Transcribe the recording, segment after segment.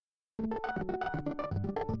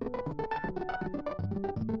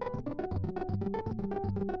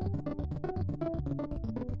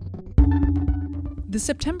The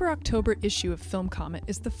September-October issue of Film Comment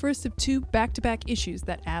is the first of two back-to-back issues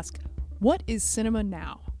that ask, what is cinema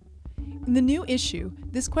now? In the new issue,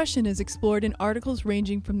 this question is explored in articles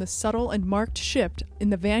ranging from the subtle and marked shift in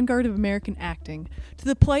the vanguard of American acting to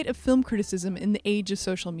the plight of film criticism in the age of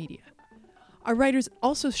social media. Our writers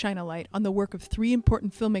also shine a light on the work of three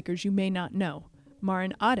important filmmakers you may not know: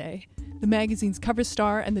 Maren Ade, the magazine's cover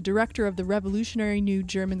star and the director of the revolutionary new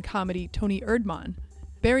German comedy Toni Erdmann;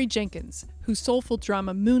 Barry Jenkins, whose soulful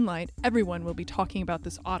drama Moonlight everyone will be talking about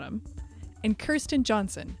this autumn; and Kirsten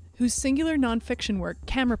Johnson, whose singular nonfiction work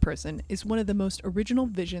Camera Person is one of the most original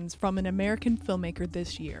visions from an American filmmaker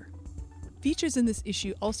this year. Features in this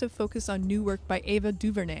issue also focus on new work by Ava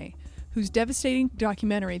DuVernay, whose devastating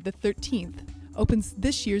documentary The 13th opens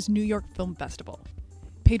this year's New York Film Festival;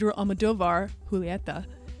 Pedro Almodovar, Julieta;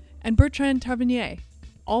 and Bertrand Tavernier,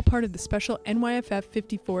 all part of the special NYFF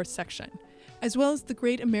 54 section, as well as the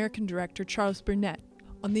great American director Charles Burnett,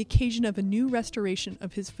 on the occasion of a new restoration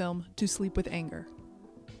of his film To Sleep with Anger.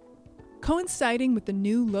 Coinciding with the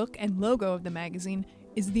new look and logo of the magazine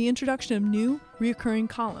is the introduction of new, recurring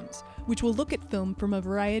columns, which will look at film from a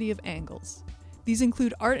variety of angles. These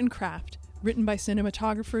include art and craft, written by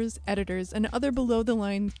cinematographers, editors, and other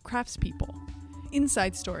below-the-line craftspeople;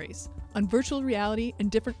 inside stories, on virtual reality and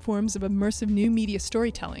different forms of immersive new media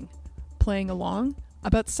storytelling; playing along,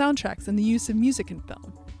 about soundtracks and the use of music in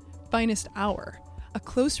film; finest hour, a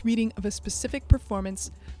close reading of a specific performance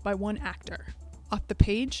by one actor; off the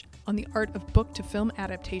page, on the art of book-to-film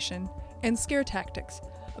adaptation; and scare tactics,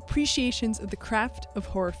 appreciations of the craft of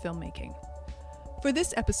horror filmmaking. For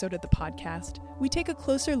this episode of the podcast, we take a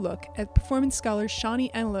closer look at performance scholar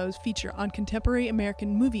Shonni Enelow's feature on contemporary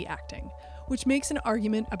American movie acting, which makes an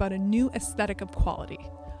argument about a new aesthetic of quality.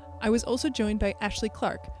 I was also joined by Ashley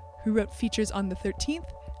Clark, who wrote features on The 13th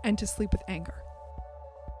and To Sleep with Anger.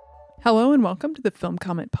 Hello and welcome to the Film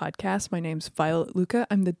Comment Podcast. My name's Violet Lucca.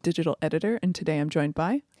 I'm the digital editor, and today I'm joined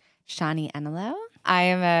by Shonni Enelow. I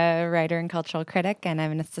am a writer and cultural critic, and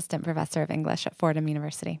I'm an assistant professor of English at Fordham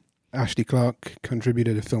University. Ashley Clark,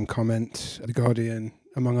 contributor to Film Comment, The Guardian,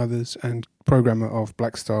 among others, and programmer of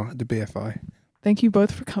Black Star at the BFI. Thank you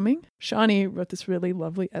both for coming. Shonni wrote this really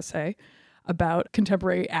lovely essay about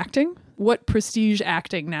contemporary acting, what prestige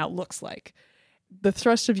acting now looks like. The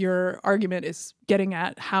thrust of your argument is getting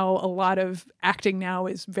at how a lot of acting now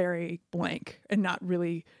is very blank and not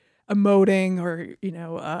really emoting or,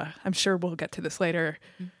 I'm sure we'll get to this later,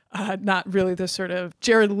 not really the sort of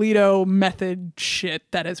Jared Leto method shit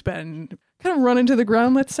that has been kind of run into the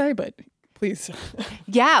ground, let's say, but please.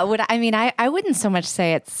 Yeah, I wouldn't so much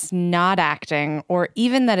say it's not acting or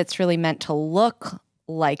even that it's really meant to look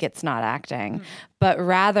like it's not acting, but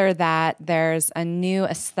rather that there's a new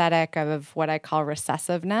aesthetic of what I call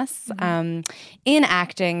recessiveness in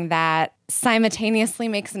acting that simultaneously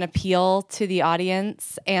makes an appeal to the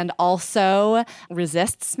audience and also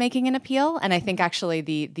resists making an appeal. And I think actually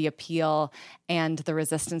the appeal and the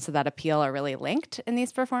resistance of that appeal are really linked in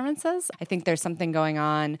these performances. I think there's something going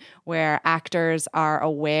on where actors are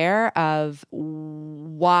aware of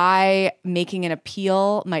why making an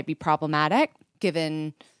appeal might be problematic,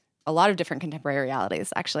 given a lot of different contemporary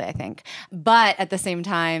realities, actually, I think. But at the same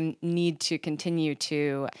time, need to continue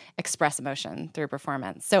to express emotion through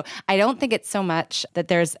performance. So I don't think it's so much that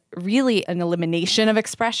there's really an elimination of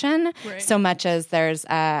expression, so much as there's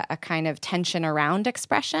a kind of tension around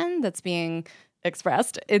expression that's being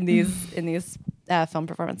expressed in these film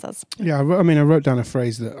performances. Yeah, I wrote down a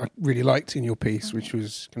phrase that I really liked in your piece, which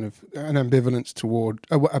was kind of an ambivalence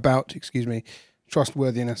about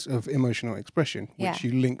trustworthiness of emotional expression, which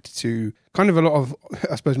you linked to kind of a lot of,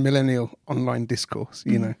 I suppose, millennial online discourse,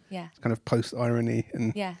 It's kind of post-irony.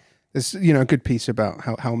 And there's, a good piece about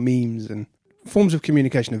how memes and forms of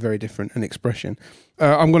communication are very different and expression.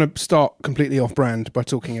 I'm going to start completely off-brand by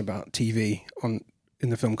talking about TV in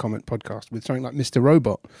the Film Comment podcast with something like Mr.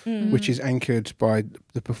 Robot, which is anchored by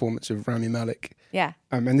the performance of Rami Malek. Yeah.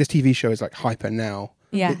 And this TV show is like hyper now.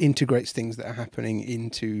 Yeah. It integrates things that are happening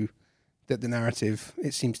into the narrative.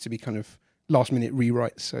 It seems to be kind of last minute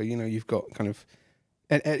rewrites. So, you've got kind of,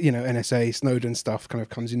 NSA, Snowden stuff kind of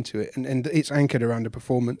comes into it. And it's anchored around a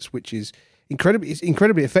performance which is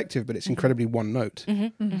incredibly effective, but it's incredibly one note.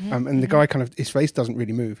 And the guy his face doesn't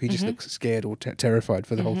really move. He just looks scared or terrified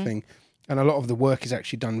for the whole thing. And a lot of the work is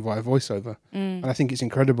actually done via voiceover. And I think it's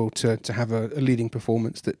incredible to have a leading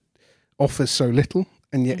performance that offers so little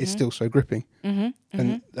and yet is still so gripping.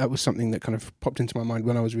 And that was something that kind of popped into my mind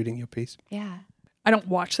when I was reading your piece. Yeah. I don't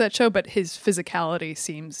watch that show, but his physicality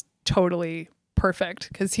seems totally perfect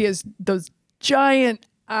because he has those giant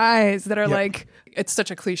eyes that are like, it's such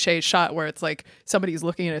a cliche shot where it's like somebody's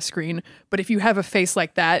looking at a screen, but if you have a face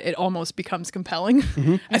like that, it almost becomes compelling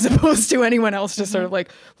as opposed to anyone else just sort of like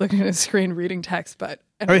looking at a screen reading text. But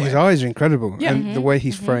anyway. His eyes are incredible, and the way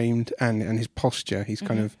he's framed and his posture, he's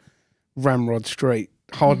kind of ramrod straight,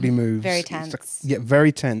 hardly moves. Very tense.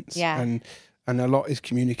 Very tense. Yeah. And a lot is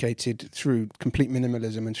communicated through complete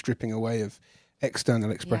minimalism and stripping away of external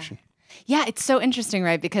expression. Yeah, it's so interesting,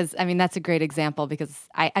 right? Because, I mean, that's a great example because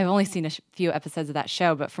I've only seen a few episodes of that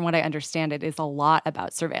show, but from what I understand, it is a lot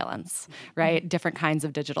about surveillance, right? Different kinds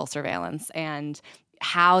of digital surveillance and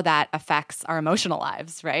how that affects our emotional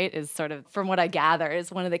lives, right? Is sort of, from what I gather,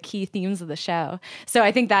 is one of the key themes of the show. So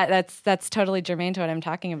I think that's totally germane to what I'm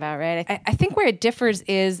talking about, right? I think where it differs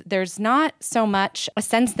is there's not so much a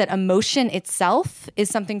sense that emotion itself is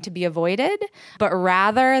something to be avoided, but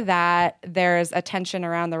rather that there's a tension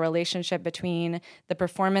around the relationship between the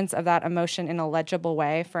performance of that emotion in a legible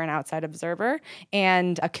way for an outside observer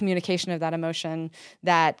and a communication of that emotion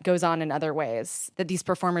that goes on in other ways. That these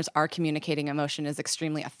performers are communicating emotion is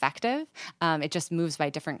extremely effective. It just moves by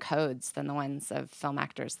different codes than the ones of film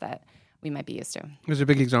actors that we might be used to. There's a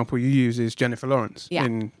big example you use is Jennifer Lawrence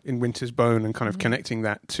in Winter's Bone and kind of connecting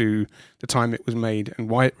that to the time it was made and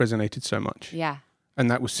why it resonated so much. Yeah. And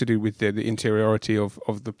that was to do with the interiority of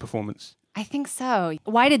the performance. I think so.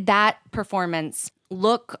 Why did that performance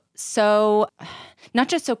look so, not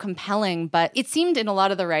just so compelling, but it seemed in a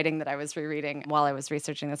lot of the writing that I was rereading while I was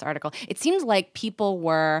researching this article, it seemed like people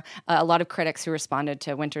were, a lot of critics who responded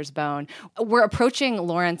to Winter's Bone, were approaching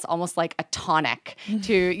Lawrence almost like a tonic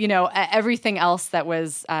to, you know, everything else that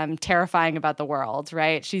was terrifying about the world,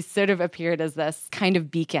 right? She sort of appeared as this kind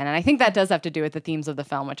of beacon. And I think that does have to do with the themes of the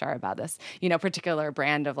film, which are about this, you know, particular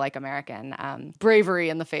brand of like American bravery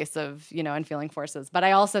in the face of, you know, unfeeling forces. But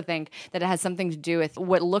I also think that it has something to do with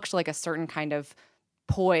what looked like a certain kind of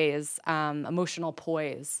poise, emotional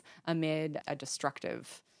poise amid a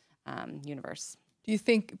destructive universe. Do you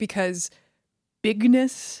think because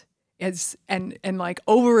bigness is and like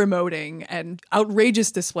over emoting and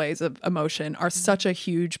outrageous displays of emotion are such a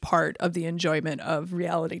huge part of the enjoyment of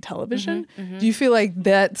reality television? Do you feel like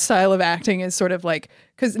that style of acting is sort of like,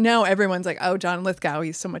 because now everyone's like, oh, John Lithgow,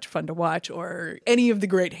 he's so much fun to watch, or any of the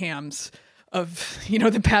great hams of, you know,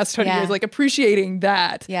 the past 20 years, like appreciating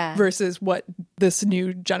that versus what this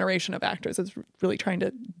new generation of actors is really trying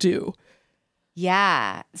to do.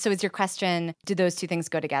 Yeah. So is your question, do those two things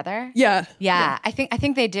go together? Yeah. I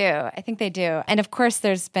think they do. I think they do. And of course,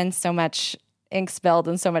 there's been so much ink spilled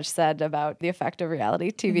and so much said about the effect of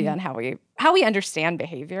reality TV on how we understand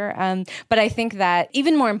behavior. But I think that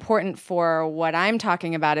even more important for what I'm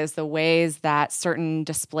talking about is the ways that certain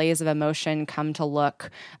displays of emotion come to look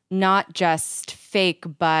not just fake,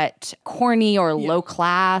 but corny or low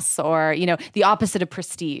class, or, you know, the opposite of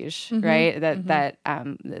prestige, right?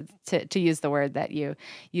 To use the word that you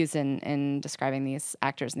use in describing these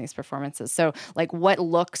actors and these performances. So like what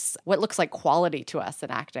looks like quality to us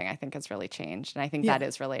in acting, I think has really changed. And I think that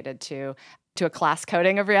is related to a class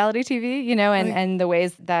coding of reality TV, you know, and the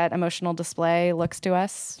ways that emotional display looks to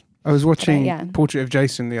us. I was watching Portrait of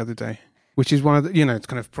Jason the other day, which is one of the, you know, it's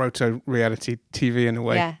kind of proto-reality TV in a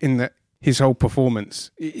way, in that his whole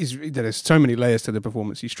performance is, there's so many layers to the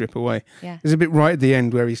performance you strip away. Yeah. There's a bit right at the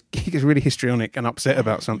end where he gets really histrionic and upset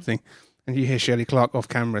about something, and you hear Shelley Clark off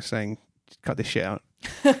camera saying, cut this shit out.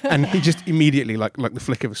 And he just immediately, like the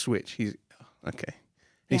flick of a switch, he's, okay,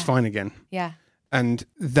 he's fine again. Yeah. And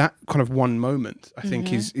that kind of one moment, I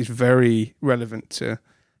think, is very relevant to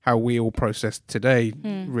how we all process today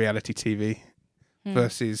reality TV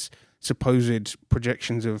versus supposed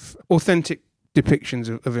projections of authentic depictions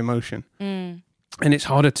of emotion. And it's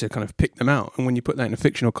harder to kind of pick them out. And when you put that in a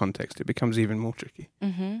fictional context, it becomes even more tricky.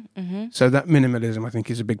 So that minimalism, I think,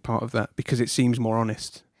 is a big part of that because it seems more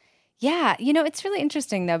honest. Yeah. You know, it's really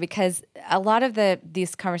interesting, though, because a lot of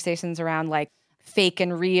these conversations around like fake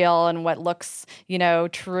and real and what looks, you know,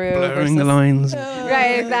 true. Blurring the lines.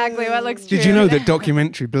 Right, exactly. What looks true. Did you know that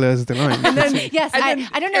documentary blurs the lines? And then,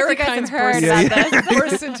 I don't know if you guys have heard about this.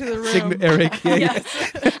 Burst into the room. Sigmund Eric. Yes.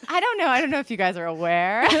 I don't know if you guys are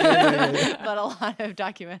aware, but a lot of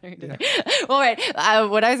documentary do. Well, right.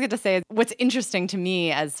 What I was going to say is what's interesting to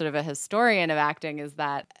me as sort of a historian of acting is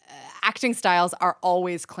that acting styles are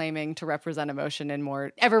always claiming to represent emotion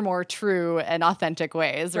in ever more true and authentic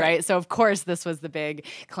ways, right? So, of course, this was the big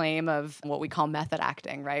claim of what we call method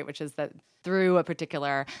acting, right? Which is that through a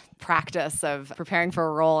particular practice of preparing for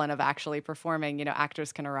a role and of actually performing, you know,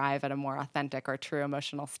 actors can arrive at a more authentic or true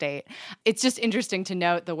emotional state. It's just interesting to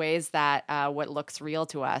note the ways that what looks real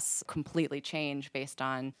to us completely change based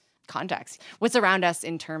on context. What's around us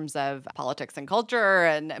in terms of politics and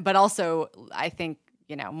culture, but also, I think,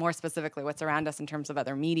 more specifically, what's around us in terms of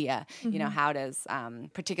other media. How does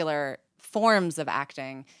particular forms of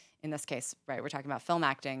acting, in this case, right, we're talking about film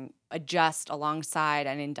acting, adjust alongside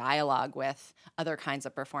and in dialogue with other kinds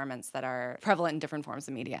of performance that are prevalent in different forms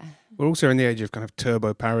of media. We're also in the age of kind of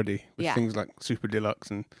turbo parody with Yeah. things like Super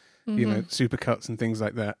Deluxe and super cuts and things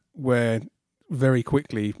like that, where very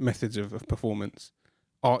quickly methods of performance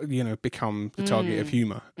are, become the target of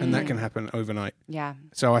humor, and that can happen overnight. Yeah.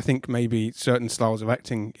 So I think maybe certain styles of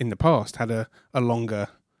acting in the past had a longer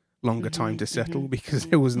time to settle because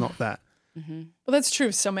there was not that. Well, that's true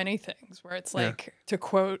of so many things where it's like, to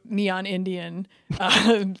quote Neon Indian,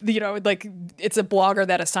 like it's a blogger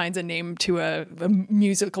that assigns a name to a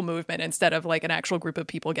musical movement instead of like an actual group of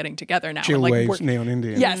people getting together now. Chill and, like, Waves, Neon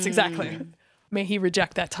Indian. Yes, exactly. May he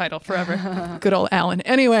reject that title forever. Good old Alan.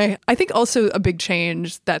 Anyway, I think also a big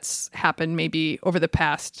change that's happened maybe over the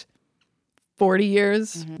past 40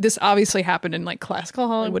 years. This obviously happened in like classical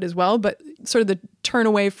Hollywood as well, but sort of the turn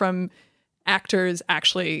away from actors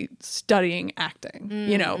actually studying acting,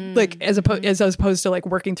 like as opposed to like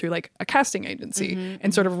working through like a casting agency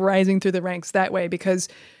and sort of rising through the ranks that way. Because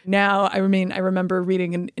now, I remember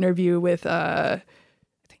reading an interview with, I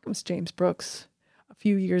think it was James Brooks a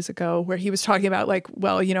few years ago, where he was talking about like,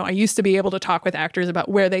 well, I used to be able to talk with actors about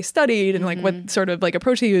where they studied and like what sort of like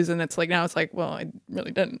approach they use. And it's like, now it's like, well, I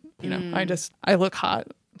really didn't, I look hot.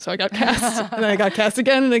 So I got cast and then I got cast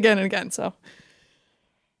again and again and again. So.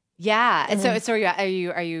 Yeah. And so are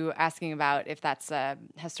you asking about if that's a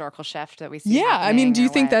historical shift that we see? Yeah. I mean, do you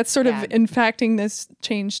think that's sort of impacting this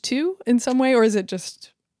change too in some way, or is it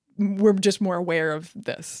just we're just more aware of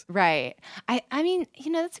this? Right. I mean,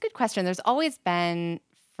 that's a good question. There's always been,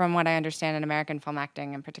 from what I understand, in American film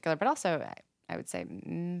acting in particular, but also I would say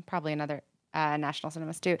probably in other national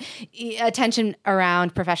cinemas too, attention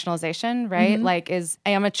around professionalization, right? Like, is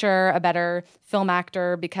amateur a better film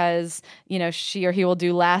actor because, she or he will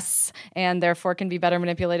do less and therefore can be better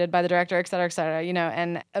manipulated by the director, et cetera,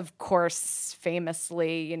 and of course,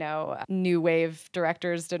 famously, new wave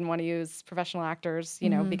directors didn't want to use professional actors,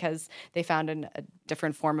 because they found a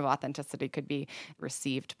different form of authenticity could be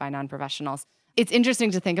received by non-professionals. It's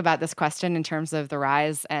interesting to think about this question in terms of the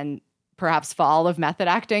rise and perhaps fall of method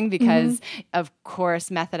acting, because of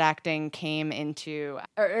course method acting came into,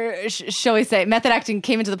 or shall we say, method acting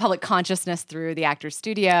came into the public consciousness through the Actors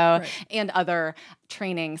Studio and other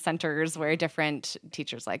training centers where different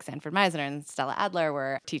teachers like Sanford Meisner and Stella Adler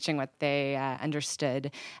were teaching what they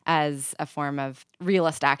understood as a form of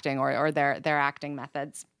realist acting or their acting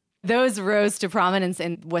methods. Those rose to prominence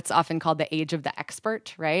in what's often called the age of the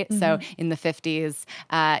expert, right? So in the 50s,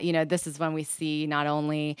 this is when we see not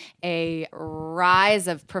only a rise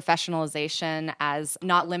of professionalization as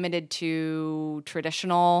not limited to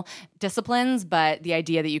traditional disciplines, but the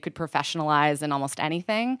idea that you could professionalize in almost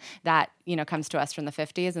anything that, comes to us from the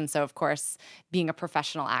 50s. And so, of course, being a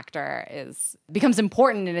professional actor becomes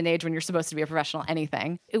important in an age when you're supposed to be a professional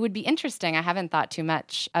anything. It would be interesting. I haven't thought too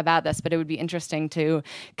much about this, but it would be interesting to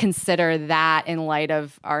consider that in light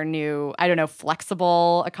of our new,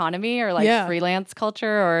 flexible economy or like freelance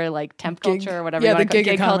culture or like temp culture or whatever you want to call it,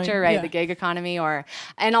 gig culture, right? Yeah. The gig economy,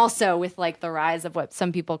 and also with like the rise of what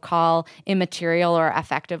some people call immaterial or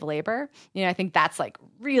affective labor. I think that's like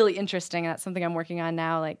really interesting. And that's something I'm working on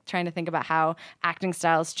now, like trying to think about how acting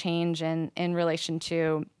styles change in relation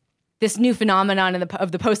to this new phenomenon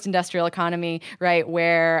of the post-industrial economy, right,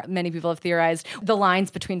 where many people have theorized the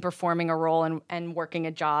lines between performing a role and working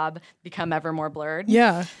a job become ever more blurred.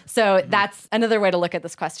 Yeah. So that's another way to look at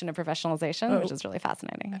this question of professionalization, which is really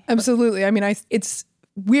fascinating. Absolutely. I mean, it's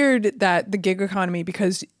weird that the gig economy,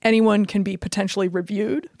 because anyone can be potentially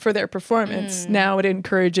reviewed for their performance. Now it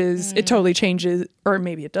encourages, it totally changes, or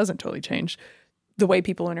maybe it doesn't totally change the way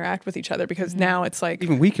people interact with each other, because now it's like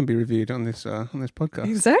even we can be reviewed on this podcast.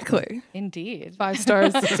 Exactly. Indeed. 5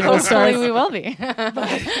 stars, 0 Hopefully stars. we will be.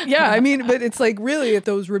 But it's like really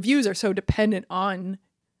those reviews are so dependent on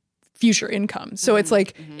future income. So it's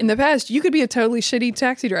like in the past, you could be a totally shitty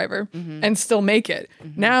taxi driver and still make it.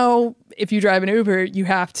 Now, if you drive an Uber, you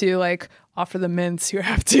have to like offer the mints. You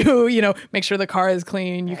have to, make sure the car is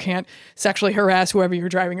clean. You can't sexually harass whoever you're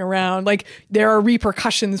driving around. Like there are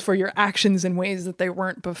repercussions for your actions in ways that they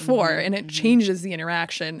weren't before, and it changes the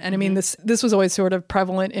interaction. And I mean, this was always sort of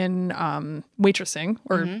prevalent in waitressing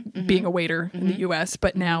or being a waiter in the U.S.,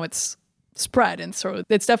 but now it's spread, and so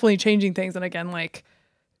it's definitely changing things. And again, like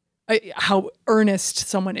how earnest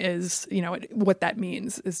someone is, what that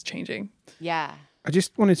means is changing. Yeah. I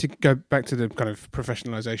just wanted to go back to the kind of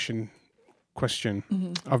professionalization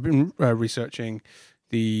question. I've been researching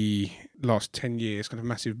the last 10 years, kind of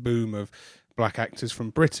massive boom of black actors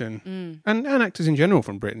from Britain and actors in general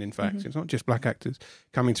from Britain, in fact. It's not just black actors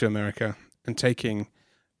coming to America and taking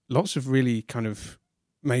lots of really kind of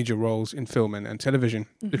major roles in film and television.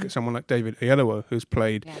 Look at someone like David Oyelowo, who's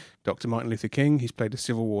played Dr. Martin Luther King. He's played a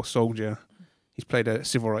Civil War soldier. He's played a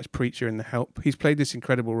civil rights preacher in The Help. He's played this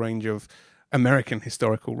incredible range of American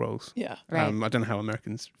historical roles. Yeah. Right. I don't know how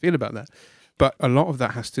Americans feel about that. But a lot of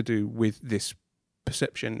that has to do with this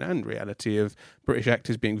perception and reality of British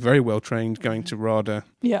actors being very well trained, going to RADA,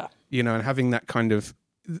 and having that kind of,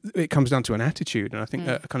 it comes down to an attitude, and I think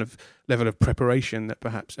a kind of level of preparation that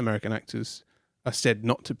perhaps American actors are said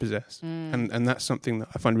not to possess. And that's something that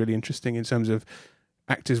I find really interesting in terms of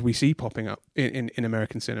actors we see popping up in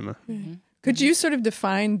American cinema. Could you sort of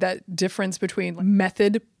define that difference between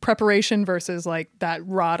method preparation versus like that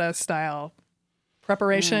RADA style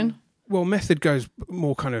preparation? Well, method goes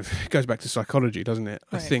back to psychology, doesn't it?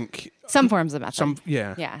 Right. I think some forms of method.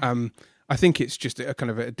 I think it's just a kind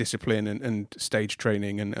of a discipline and stage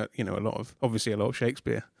training and a lot of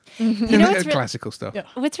Shakespeare, classical stuff. Yeah.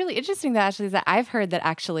 What's really interesting though, actually, is that I've heard that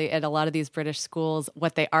actually at a lot of these British schools,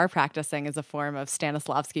 what they are practicing is a form of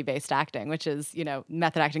Stanislavski-based acting, which is,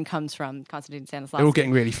 method acting comes from Konstantin Stanislavski. They're all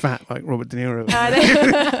getting really fat, like Robert De Niro.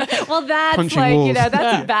 Well, that's punching like walls.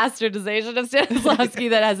 That's a bastardization of Stanislavski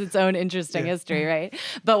that has its own interesting history, right?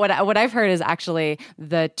 But what I've heard is actually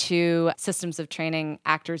the two systems of training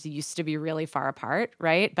actors used to be really far apart,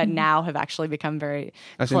 right? But now have actually become very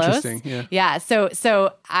That's close. Interesting. Yeah. Yeah.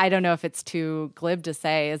 So I don't know if it's too glib to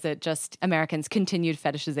say. Is it just Americans' continued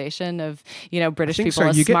fetishization of British people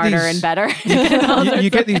as smarter and better?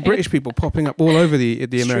 You get these British people popping up all over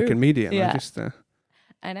the American media. And yeah.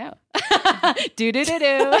 I know. do.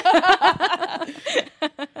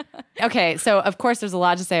 Okay, so of course there's a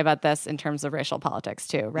lot to say about this in terms of racial politics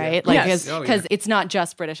too, right? Yeah. Because it's not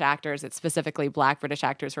just British actors; it's specifically Black British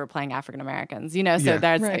actors who are playing African Americans. So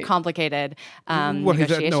there's a complicated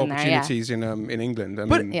negotiation no there. opportunities in England.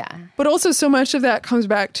 But also so much of that comes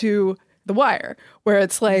back to The Wire, where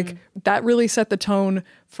it's like that really set the tone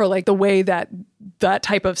for like the way that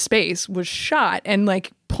type of space was shot, and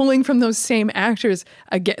like pulling from those same actors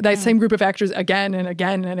again, that same group of actors again and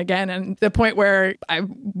again and again, and the point where I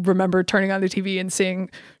remember turning on the TV and seeing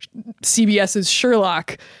CBS's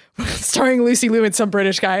Sherlock starring Lucy Liu and some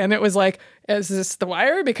British guy, and it was like, is this The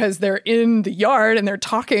Wire? Because they're in the yard and they're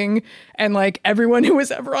talking, and like everyone who was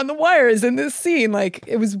ever on The Wire is in this scene. Like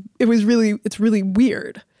it's really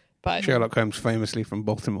weird. But Sherlock Holmes famously from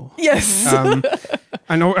Baltimore. Yes.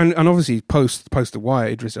 And obviously post The Wire,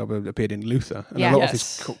 Idris Elba appeared in Luther, and a lot of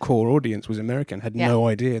his core audience was American, had no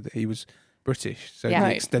idea that he was British. So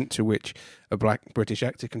the extent to which a Black British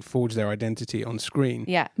actor can forge their identity on screen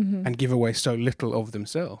and give away so little of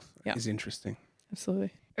themselves is interesting.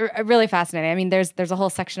 Absolutely. Really fascinating. I mean, there's a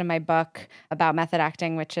whole section in my book about method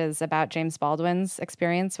acting, which is about James Baldwin's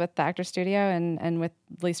experience with the Actors Studio and with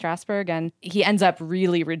Lee Strasberg. And he ends up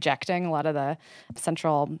really rejecting a lot of the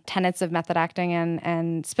central tenets of method acting.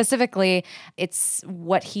 And specifically, it's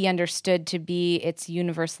what he understood to be its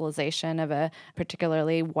universalization of a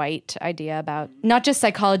particularly white idea about not just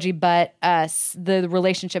psychology, but the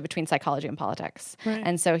relationship between psychology and politics. Right.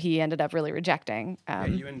 And so he ended up really rejecting.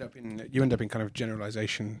 You end up in kind of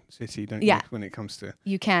generalization city, don't you? When it comes to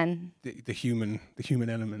the human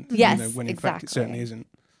element. Yes, when in fact it certainly isn't.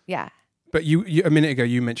 Yeah. But you a minute ago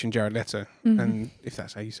you mentioned Jared Leto, and if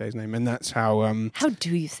that's how you say his name, and that's how. How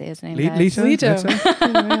do you say his name? Leto.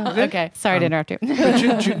 Okay, sorry to interrupt you.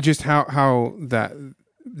 Just how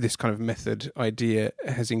this kind of method idea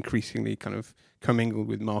has increasingly kind of commingled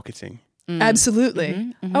with marketing. Absolutely.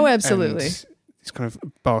 Mm-hmm. Oh, absolutely. And this kind of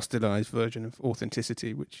bastardized version of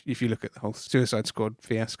authenticity, which if you look at the whole Suicide Squad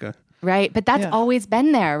fiasco. Right. But that's always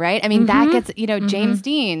been there, right? I mean, that gets, James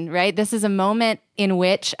Dean, right? This is a moment in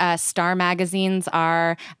which star magazines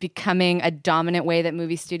are becoming a dominant way that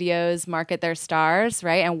movie studios market their stars,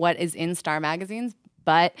 right? And what is in star magazines?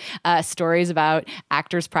 But stories about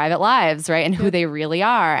actors' private lives, right? And who they really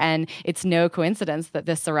are. And it's no coincidence that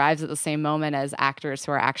this arrives at the same moment as actors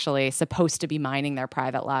who are actually supposed to be mining their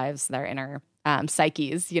private lives, their inner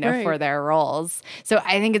psyches, for their roles. So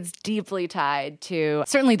I think it's deeply tied to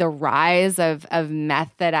certainly the rise of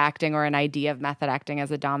method acting, or an idea of method acting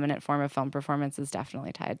as a dominant form of film performance is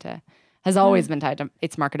definitely has always been tied to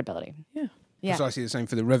its marketability. Yeah. Yeah. Precisely the same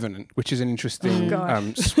for The Revenant, which is an interesting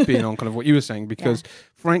spin on kind of what you were saying, because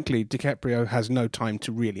frankly, DiCaprio has no time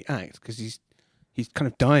to really act because he's kind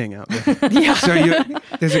of dying out there. So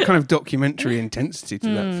there's a kind of documentary intensity to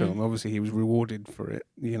that film. Obviously, he was rewarded for it,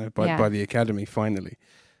 by the Academy finally.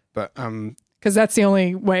 But Because that's the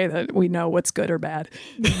only way that we know what's good or bad.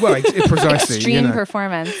 Well, precisely. Extreme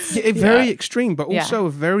performance. Yeah, very extreme, but also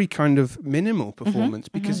a very kind of minimal performance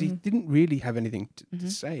because he didn't really have anything to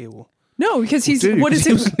say or... No, because he's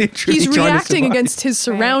reacting against his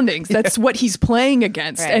surroundings. Right. That's what he's playing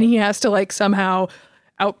against. Right. And he has to like somehow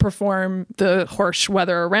outperform the harsh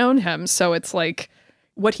weather around him. So it's like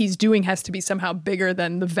what he's doing has to be somehow bigger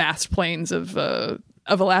than the vast plains of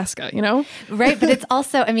Alaska, you know? Right. But it's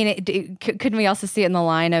also, I mean, couldn't we also see it in the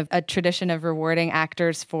line of a tradition of rewarding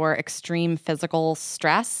actors for extreme physical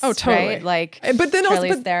stress? Oh, totally. Right? Like, but then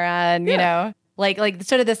Charlize Theron, you know? Like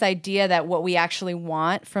sort of this idea that what we actually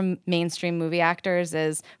want from mainstream movie actors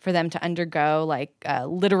is for them to undergo like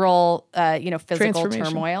literal, physical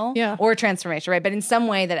turmoil or transformation, right? But in some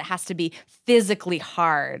way that it has to be physically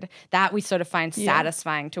hard. That we sort of find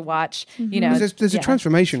satisfying to watch. You know, there's a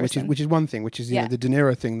transformation, which is one thing, which is the De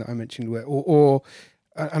Niro thing that I mentioned, or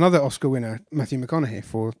another Oscar winner, Matthew McConaughey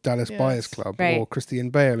for Dallas Buyers Club, or Christian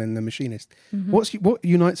Bale in The Machinist. What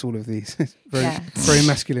unites all of these? Very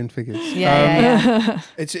masculine figures.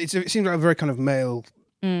 It seems like a very kind of male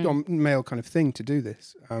kind of thing to do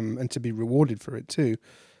this, and to be rewarded for it too.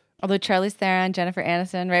 Although Charlize Theron, Jennifer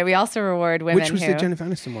Aniston, right? We also reward women. Which was the Jennifer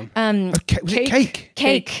Aniston one? Was it Cake?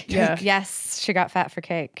 Cake. Yeah. Yes, she got fat for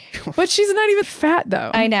Cake. But she's not even fat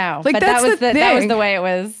though. I know. Like, but that was the way it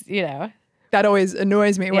was, you know. That always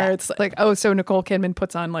annoys me, where it's like, oh, so Nicole Kidman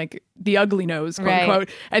puts on like the ugly nose, quote unquote,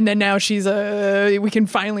 and then now she's we can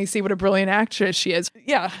finally see what a brilliant actress she is.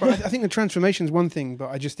 Yeah. Well, I think the transformation is one thing, but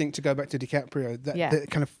I just think to go back to DiCaprio,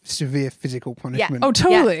 that kind of severe physical punishment. Yeah. Oh,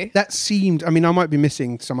 totally. Yeah. That seemed, I mean, I might be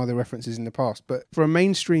missing some other references in the past, but for a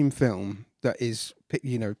mainstream film that is,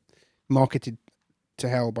 marketed to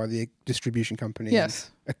hell by the distribution company,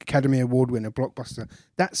 Academy Award winner, blockbuster,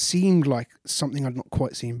 that seemed like something I'd not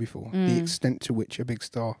quite seen before. The extent to which a big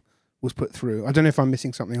star was put through. I don't know if I'm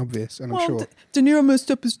missing something obvious, and I'm sure De Niro messed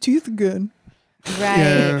up his teeth again.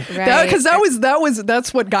 Right. Because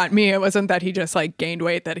that's what got me. It wasn't that he just like gained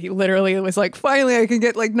weight; that he literally was like, finally, I can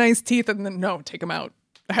get like nice teeth, and then no, take them out.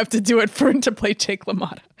 I have to do it for him to play Jake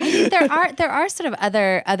LaMotta. There are sort of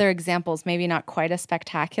other examples, maybe not quite as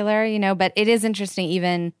spectacular, you know, but it is interesting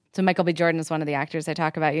even. So Michael B. Jordan is one of the actors I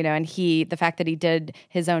talk about, you know, and the fact that he did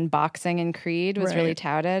his own boxing in Creed was really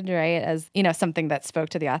touted, right, as, you know, something that spoke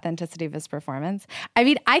to the authenticity of his performance. I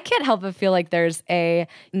mean, I can't help but feel like there's a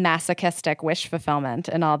masochistic wish fulfillment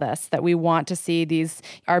in all this, that we want to see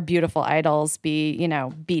our beautiful idols be, you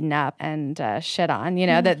know, beaten up and shit on, you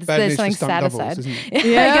know, that there's something satisfied. Isn't it?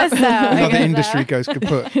 Yeah, I guess so. Another industry goes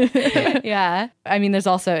kaput. Yeah. I mean, there's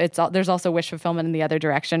also wish fulfillment in the other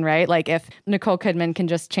direction, right? Like if Nicole Kidman can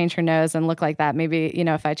just change her nose and look like that, maybe, you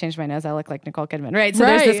know, if I change my nose, I look like Nicole Kidman, right? So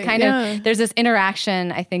there's this kind of, there's this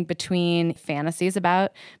interaction, I think, between fantasies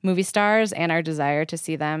about movie stars and our desire to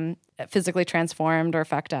see them physically transformed or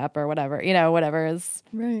fucked up or whatever, you know, whatever is.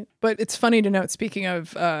 Right. But it's funny to note, speaking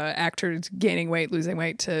of actors gaining weight, losing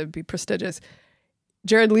weight to be prestigious,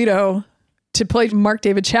 Jared Leto, to play Mark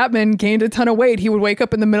David Chapman, gained a ton of weight. He would wake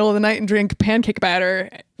up in the middle of the night and drink pancake batter.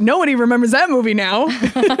 Nobody remembers that movie now.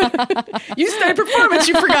 You studied performance,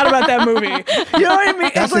 you forgot about that movie. You know what I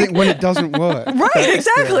mean? That's the thing, when it doesn't work. Right,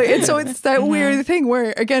 exactly. And so it's that weird thing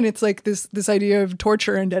where, again, it's like this idea of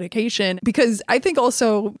torture and dedication. Because I think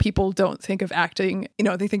also people don't think of acting, you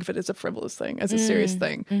know, they think of it as a frivolous thing, as a serious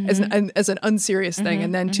thing, as an unserious thing.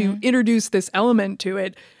 And then to introduce this element to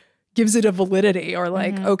it gives it a validity, or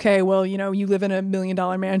like, okay, well, you know, you live in $1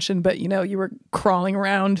 million mansion, but you know, you were crawling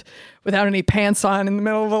around without any pants on in the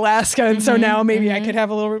middle of Alaska. And so now maybe I could have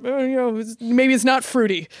a little, you know, maybe it's not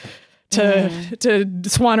fruity to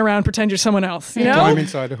swan around, pretend you're someone else, you know? Climb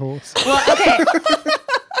inside a horse. Well, okay.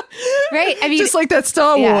 Right. I mean, just like that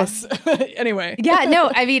Star Wars. Anyway. Yeah,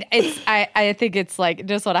 no, I mean, I think it's like,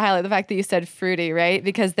 just want to highlight the fact that you said fruity, right?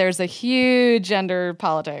 Because there's a huge gender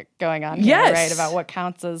politic going on here, right? About what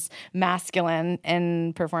counts as masculine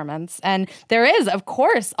in performance. And there is, of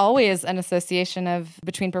course, always an association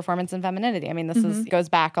between performance and femininity. I mean, this goes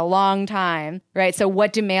back a long time, right? So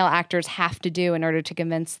what do male actors have to do in order to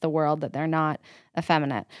convince the world that they're not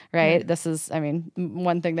effeminate, right? This is, I mean,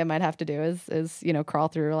 one thing they might have to do is, you know, crawl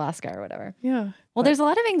through Alaska or whatever. Yeah. Well, there's a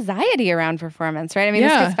lot of anxiety around performance, right? I mean,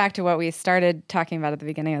 this gets back to what we started talking about at the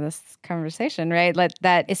beginning of this conversation, right?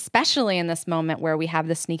 That especially in this moment where we have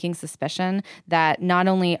the sneaking suspicion that not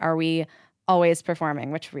only are we always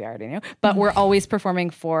performing, which we already knew, but we're always performing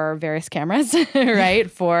for various cameras,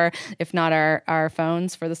 right? For, if not our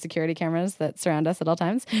phones, for the security cameras that surround us at all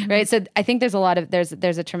times, right? So I think there's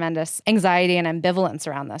a tremendous anxiety and ambivalence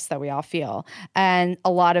around this that we all feel. And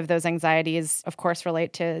a lot of those anxieties, of course,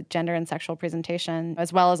 relate to gender and sexual presentation,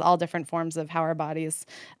 as well as all different forms of how our bodies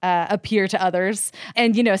appear to others.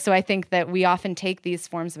 And, so I think that we often take these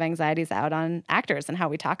forms of anxieties out on actors, and how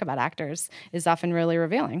we talk about actors is often really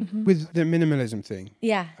revealing. With the minimalism thing,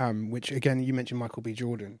 which again, you mentioned Michael B.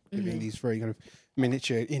 Jordan giving these very kind of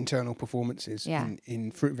miniature internal performances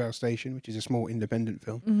in Fruitvale Station, which is a small independent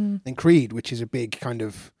film, and Creed, which is a big kind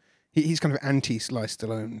of, he's kind of anti-Sly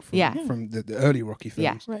Stallone from the early Rocky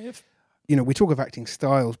films. Yeah. Right. We talk of acting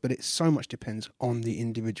styles, but it so much depends on the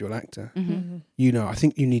individual actor. I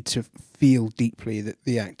think you need to feel deeply that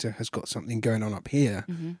the actor has got something going on up here.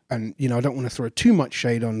 And, I don't want to throw too much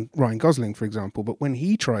shade on Ryan Gosling, for example, but when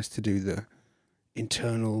he tries to do the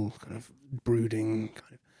internal kind of brooding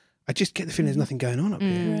kind of, I just get the feeling there's nothing going on up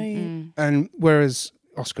here. Right. And whereas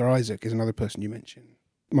Oscar Isaac is another person you mentioned,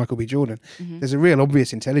 Michael B. Jordan, there's a real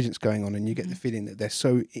obvious intelligence going on, and you get the feeling that they're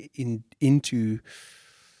so into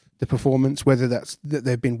the performance, whether that's that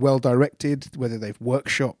they've been well directed, whether they've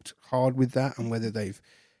workshopped hard with that, and whether they've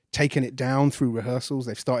taken it down through rehearsals.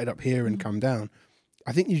 They've started up here and come down.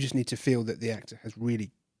 I think you just need to feel that the actor has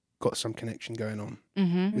really got some connection going on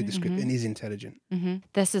with the script and is intelligent.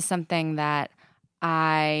 This is something that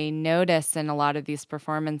I notice in a lot of these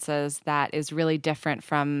performances that is really different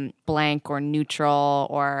from blank or neutral,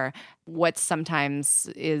 or what sometimes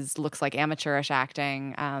looks like amateurish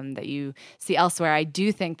acting that you see elsewhere. I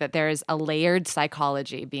do think that there's a layered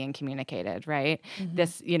psychology being communicated, right?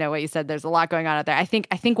 This, what you said, there's a lot going on out there. I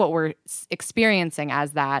think what we're experiencing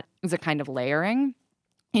as that is a kind of layering.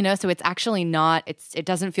 So it's actually not, it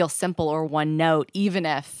doesn't feel simple or one note, even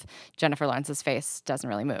if Jennifer Lawrence's face doesn't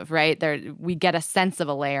really move, right? We get a sense of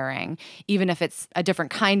a layering, even if it's a different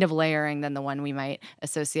kind of layering than the one we might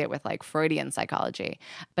associate with like Freudian psychology.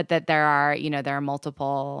 But that there are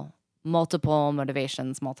multiple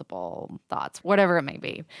motivations, multiple thoughts, whatever it may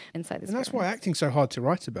be inside this. And that's why acting's so hard to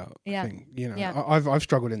write about, I think. I've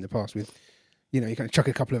struggled in the past with, you kind of chuck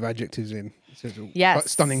a couple of adjectives in. Like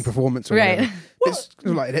stunning performance or whatever. It's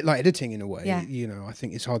like editing in a way. I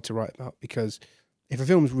think it's hard to write about, because if a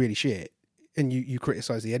film's really shit and you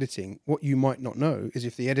criticize the editing, what you might not know is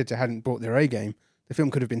if the editor hadn't brought their A game, the film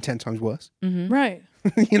could have been 10 times worse. Right.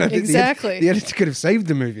 Exactly. The editor could have saved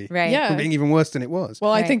the movie from being even worse than it was.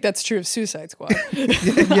 Well, I think that's true of Suicide Squad.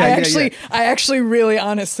 I actually really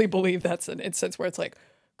honestly believe that's an instance where it's like,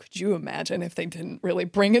 could you imagine if they didn't really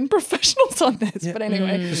bring in professionals on this? But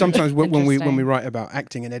anyway. Sometimes when we write about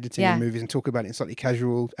acting and editing in movies and talk about it in slightly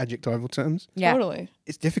casual adjectival terms, totally,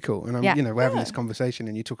 it's difficult. And we're having this conversation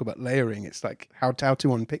and you talk about layering. It's like how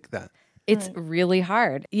to unpick that. It's really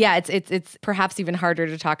hard. Yeah, it's perhaps even harder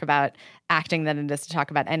to talk about acting than it is to talk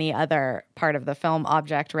about any other part of the film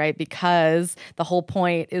object, right? Because the whole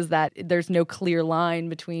point is that there's no clear line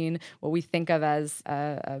between what we think of as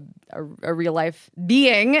a real life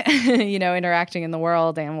being, interacting in the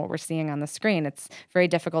world, and what we're seeing on the screen. It's very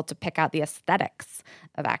difficult to pick out the aesthetics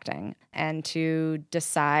of acting and to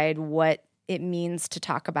decide what it means to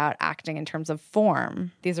talk about acting in terms of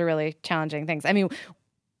form. These are really challenging things. I mean,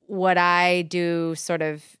 what I do sort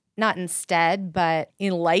of not instead, but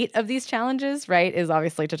in light of these challenges, right, is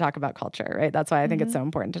obviously to talk about culture, right? That's why I think it's so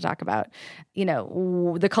important to talk about,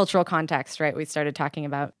 the cultural context, right? We started talking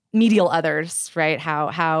about medial others, right?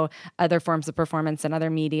 How other forms of performance and other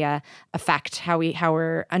media affect how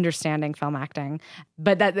we're understanding film acting.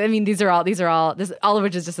 But all of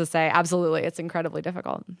which is just to say, absolutely, it's incredibly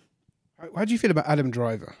difficult. How do you feel about Adam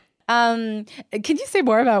Driver? Can you say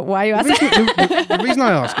more about why you asked that? The reason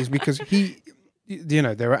I ask is because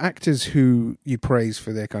there are actors who you praise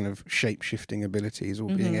for their kind of shape-shifting abilities or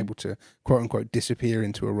being able to, quote-unquote, disappear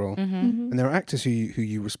into a role. And there are actors who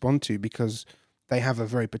you respond to because they have a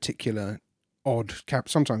very particular odd,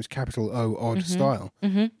 sometimes capital O, odd style.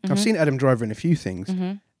 I've seen Adam Driver in a few things,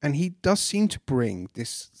 and he does seem to bring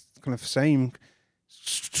this kind of same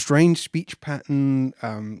strange speech pattern,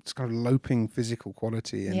 it's kind of loping physical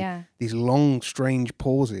quality, and these long, strange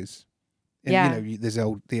pauses. And, there's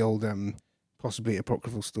the old possibly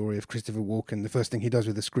apocryphal story of Christopher Walken. The first thing he does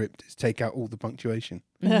with the script is take out all the punctuation.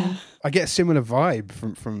 I get a similar vibe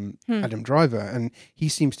from Adam Driver, and he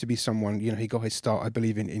seems to be someone, he got his start, I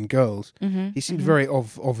believe, in Girls. He seemed very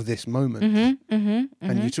of this moment.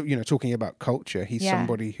 And talking about culture, he's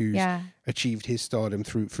somebody who's achieved his stardom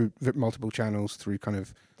through multiple channels, through kind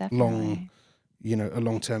of long, a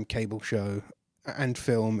long-term cable show. and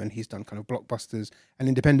film, and he's done kind of blockbusters and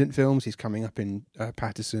independent films. He's coming up in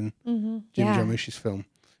Patterson, Jim Jarmusch's film.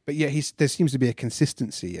 But yeah, there seems to be a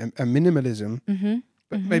consistency, a minimalism,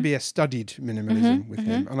 but maybe a studied minimalism with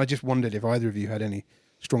him. And I just wondered if either of you had any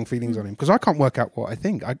strong feelings on him, because I can't work out what I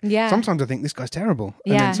think. Sometimes I think this guy's terrible,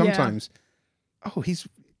 and then sometimes,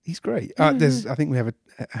 he's great. I think we have a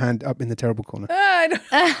hand up in the terrible corner.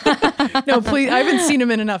 No, please. I haven't seen him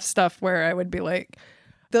in enough stuff where I would be like,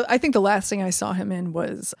 I think the last thing I saw him in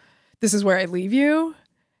was This Is Where I Leave You,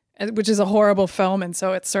 which is a horrible film. And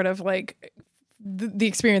so it's sort of like the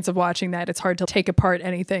experience of watching that, it's hard to take apart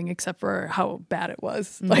anything except for how bad it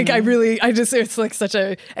was. Like it's like such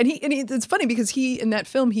a, and it's funny because in that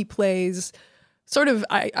film, he plays sort of,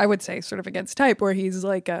 I would say sort of against type, where he's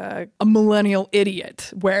like a millennial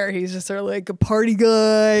idiot, where he's just sort of like a party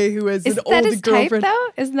guy who has an old girlfriend. Type,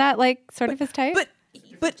 though? Isn't that like sort of his type?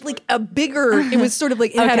 But like a bigger, it was sort of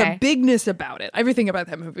like, it had a bigness about it. Everything about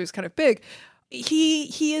that movie was kind of big.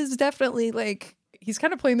 He is definitely like, he's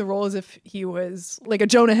kind of playing the role as if he was like a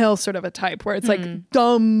Jonah Hill sort of a type, where it's like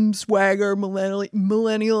dumb swagger,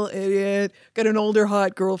 millennial idiot, got an older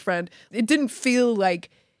hot girlfriend. It didn't feel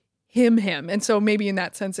like him. And so maybe in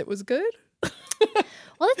that sense it was good.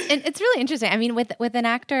 Well, it's really interesting. I mean, with an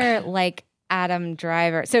actor like Adam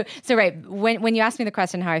Driver. So right, when you asked me the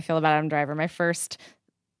question how I feel about Adam Driver, my first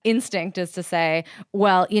instinct is to say,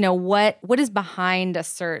 well, what is behind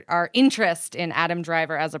our interest in Adam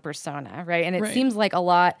Driver as a persona, right? And it seems like a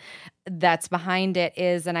lot that's behind it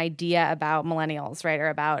is an idea about millennials, right? Or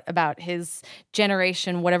about his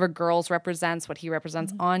generation, whatever girls represents, what he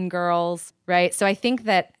represents on girls, right? So I think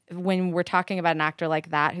that when we're talking about an actor like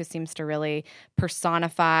that who seems to really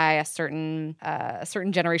personify a certain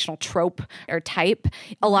generational trope or type,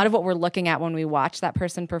 a lot of what we're looking at when we watch that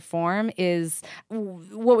person perform is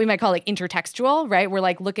what we might call like intertextual, right? We're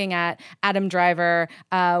like looking at Adam Driver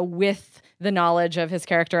with the knowledge of his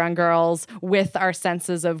character on Girls, with our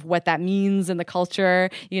senses of what that means in the culture,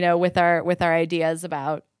 with our ideas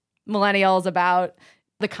about millennials, about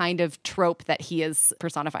the kind of trope that he is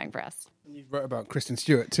personifying for us. You wrote about Kristen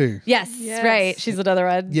Stewart too. Yes, right. She's another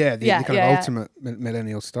one. Yeah, the kind of ultimate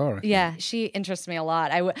millennial star. Yeah, she interests me a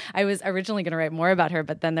lot. I was originally going to write more about her,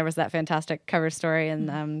 but then there was that fantastic cover story in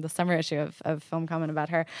the summer issue of Film Comment about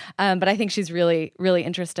her. But I think she's really, really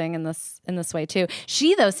interesting in this way too.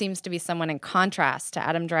 She, though, seems to be someone in contrast to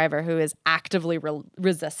Adam Driver, who is actively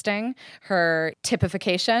resisting her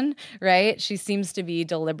typification, right? She seems to be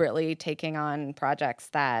deliberately taking on projects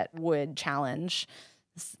that would challenge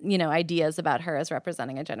ideas about her as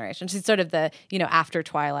representing a generation. She's sort of the, after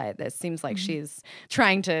Twilight, it seems like she's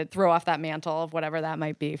trying to throw off that mantle of whatever that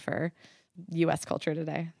might be for U.S. culture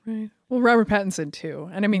today. Right. Well, Robert Pattinson too.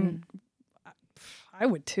 And I mean, I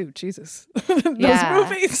would too. Jesus. Those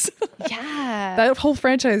movies. Yeah. That whole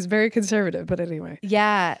franchise is very conservative, but anyway.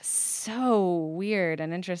 Yeah. So weird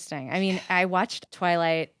and interesting. I mean, I watched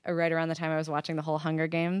Twilight right around the time I was watching the whole Hunger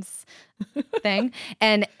Games thing.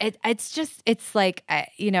 And it's like,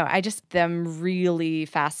 them really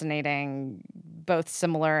fascinating, both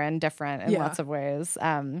similar and different in lots of ways.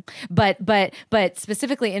 But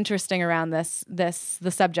specifically interesting around the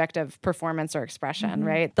subject of performance or expression,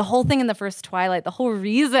 right? The whole thing in the first Twilight, the whole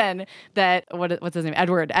reason that, what's his name?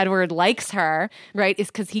 Edward likes her, right, is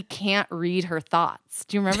because he can't read her thoughts.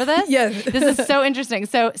 Do you remember this? Yeah. This is so interesting.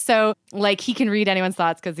 So like he can read anyone's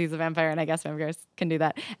thoughts because he's a vampire, and I guess vampires can do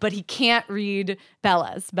that. But he can't read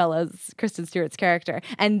Bella's Kristen Stewart's character.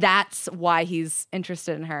 And that's why he's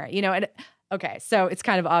interested in her. Okay, so it's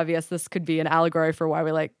kind of obvious this could be an allegory for why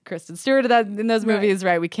we like Kristen Stewart in those movies,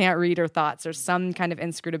 right? We can't read her thoughts. There's some kind of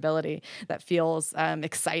inscrutability that feels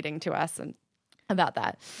exciting to us and about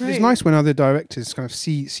that. Right. It's nice when other directors kind of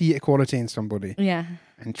see equality in somebody. Yeah.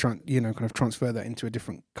 And kind of transfer that into a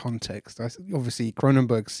different context. Obviously,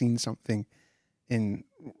 Cronenberg's seen something in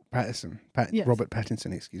Pattinson, Robert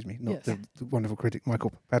Pattinson, excuse me, not the wonderful critic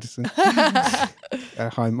Michael Pattinson.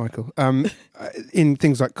 Hi, Michael. In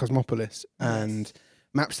things like Cosmopolis and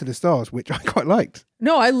Maps to the Stars, which I quite liked.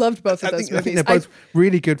 No, I loved both of those movies. I think they're both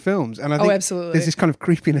really good films, and I think absolutely. There's this kind of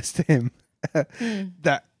creepiness to him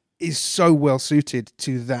that is so well suited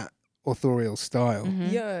to that authorial style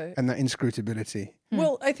and that inscrutability.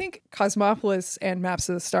 Well, I think Cosmopolis and Maps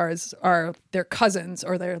of the Stars they're cousins,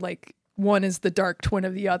 or they're like, one is the dark twin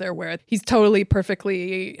of the other, where he's totally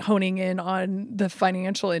perfectly honing in on the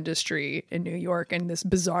financial industry in New York in this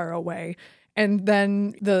bizarro way. And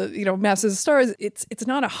then Maps of the Stars, it's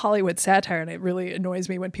not a Hollywood satire, and it really annoys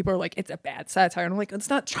me when people are like, it's a bad satire. And I'm like, it's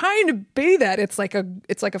not trying to be that. It's like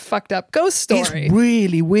a fucked up ghost story. It's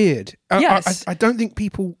really weird. Yes. I don't think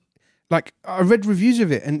people, like, I read reviews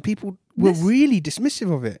of it and people were really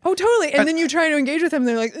dismissive of it. Oh, totally. And then you try to engage with them, and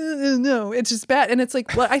they're like, no, it's just bad. And it's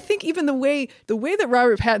like, well, I think even the way that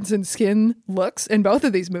Robert Pattinson's skin looks in both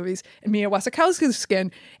of these movies, and Mia Wasikowska's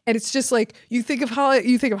skin, and it's just like you think of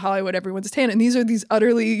Hollywood, everyone's tan, and these are these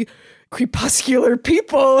utterly crepuscular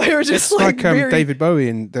people who are just it's like very... David Bowie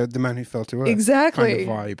in the Man Who Fell to Earth. Exactly. Kind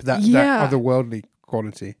of vibe. That otherworldly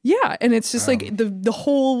quality. Yeah, and it's just like the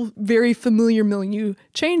whole very familiar milieu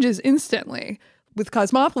changes instantly. With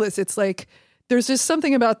Cosmopolis, it's like there's just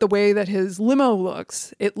something about the way that his limo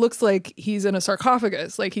looks. It looks like he's in a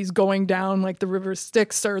sarcophagus, like he's going down like the river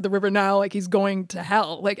Styx or the river Nile, like he's going to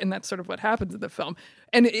hell. Like, and that's sort of what happens in the film.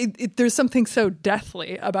 And there's something so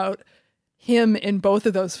deathly about him in both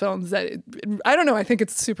of those films that I don't know. I think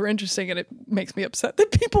it's super interesting, and it makes me upset that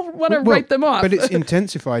people want to write them off. But it's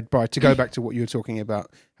intensified by, to go back to what you were talking about,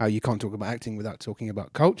 how you can't talk about acting without talking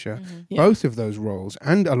about culture. Both of those roles,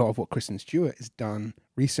 and a lot of what Kristen Stewart has done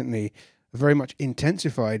recently, are very much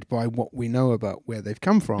intensified by what we know about where they've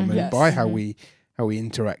come from, and by how we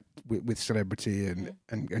interact with celebrity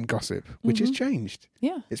and gossip, which has changed.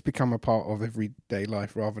 Yeah, it's become a part of everyday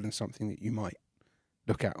life rather than something that you might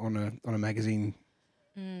look at on a magazine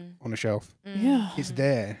on a shelf. Yeah, it's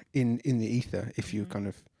there in the ether if you kind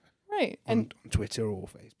of on Twitter or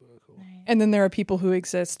Facebook. And then there are people who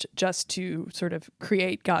exist just to sort of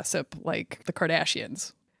create gossip, like the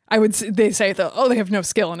Kardashians. They say that they have no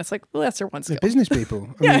skill, and it's like, well, that's their one skill. They're business people.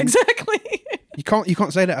 I mean, exactly. You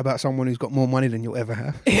can't say that about someone who's got more money than you'll ever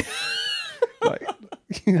have. Like,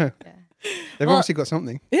 you know. Yeah. They've obviously got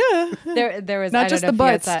something. Yeah. There was not just the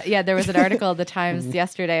butts. There was an article in the Times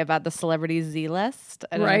yesterday about the celebrity Z list.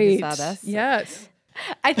 I don't know if you saw this. Yes.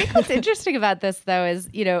 I think what's interesting about this, though, is,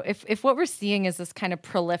 if what we're seeing is this kind of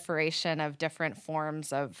proliferation of different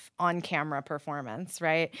forms of on-camera performance,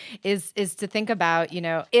 right, is to think about,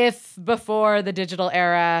 if before the digital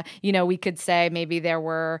era, we could say maybe there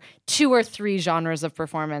were 2 or 3 genres of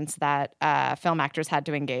performance that film actors had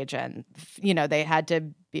to engage in. They had to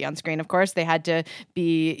be on screen, of course. They had to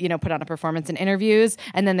be, put on a performance in interviews.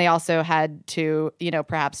 And then they also had to,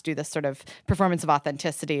 perhaps do this sort of performance of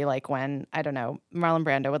authenticity, like when, I don't know, Marlon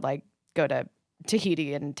Brando would like go to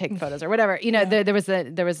Tahiti and take photos or whatever. There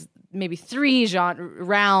was maybe 3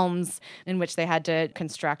 realms in which they had to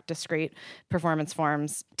construct discrete performance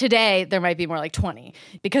forms. Today, there might be more like 20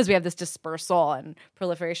 because we have this dispersal and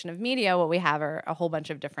proliferation of media. What we have are a whole bunch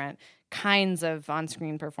of different kinds of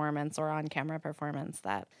on-screen performance or on-camera performance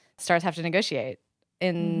that stars have to negotiate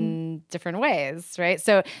in different ways, right?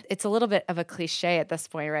 So it's a little bit of a cliche at this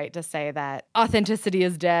point, right, to say that authenticity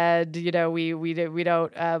is dead. We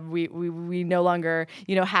no longer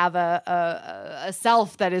have a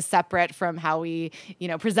self that is separate from how we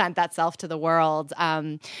present that self to the world.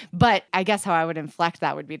 But I guess how I would inflect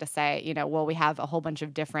that would be to say, well, we have a whole bunch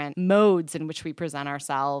of different modes in which we present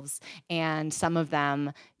ourselves, and some of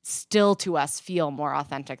them still to us feel more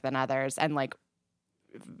authentic than others, and like,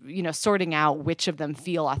 sorting out which of them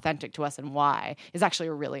feel authentic to us and why is actually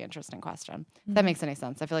a really interesting question. If that makes any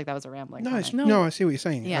sense. I feel like that was a rambling. No, I see what you're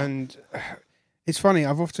saying. Yeah. And it's funny.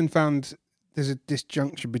 I've often found there's a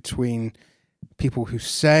disjunction between people who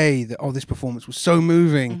say that, this performance was so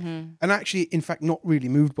moving, and actually, in fact, not really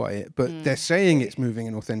moved by it, but they're saying it's moving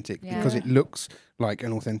and authentic because it looks like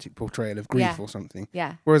an authentic portrayal of grief or something.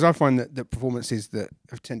 Yeah. Whereas I find that the performances that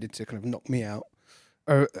have tended to kind of knock me out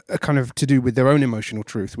are kind of to do with their own emotional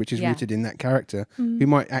truth, which is rooted in that character, who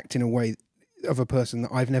might act in a way of a person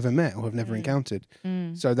that I've never met or have never encountered.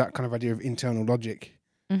 So that kind of idea of internal logic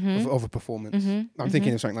of a performance. I'm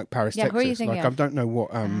thinking of something like Paris, Texas. Like, I don't know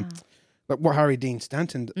what like what Harry Dean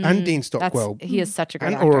Stanton and Dean Stockwell, he is such a great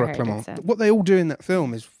and actor, Aurora Clement, what they all do in that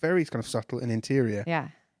film is very kind of subtle and interior. Yeah,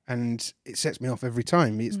 and it sets me off every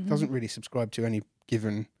time. It doesn't really subscribe to any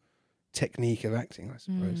given technique of acting, I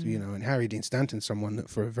suppose. And Harry Dean Stanton's someone that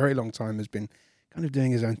for a very long time has been kind of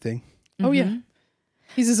doing his own thing. Oh yeah,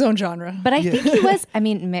 he's his own genre. But I think he was,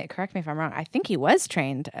 correct me if I'm wrong, I think he was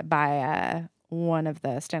trained by one of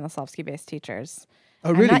the Stanislavski based teachers.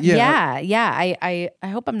 Oh really? Yeah. I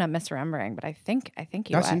hope I'm not misremembering, but I think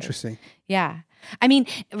he was. That's interesting. Yeah.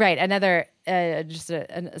 Right. Another just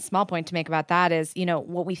a small point to make about that is,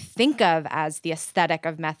 what we think of as the aesthetic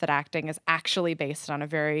of method acting is actually based on a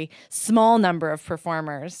very small number of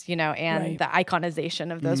performers, and the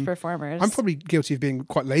iconization of those performers. I'm probably guilty of being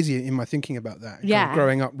quite lazy in my thinking about that. Yeah. Kind of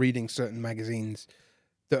growing up reading certain magazines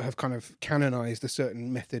that have kind of canonized a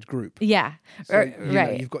certain method group. Yeah. So,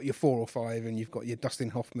 you've got your 4 or 5 and you've got your Dustin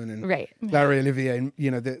Hoffman and Larry Olivier and,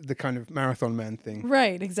 the kind of marathon man thing.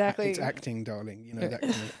 Right, exactly. It's acting, darling, that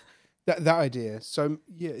kind of, that idea. So,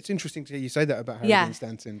 it's interesting to hear you say that about Harry Dean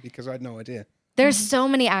Stanton because I had no idea. There's so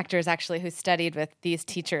many actors actually who studied with these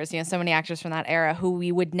teachers, so many actors from that era who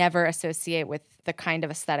we would never associate with the kind of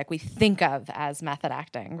aesthetic we think of as method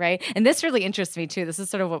acting, right? And this really interests me too. This is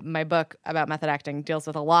sort of what my book about method acting deals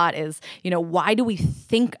with a lot is, why do we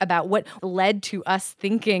think about what led to us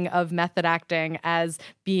thinking of method acting as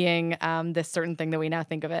being this certain thing that we now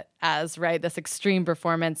think of it as, right? This extreme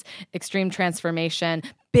performance, extreme transformation,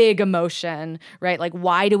 big emotion, right? Like,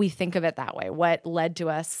 why do we think of it that way? What led to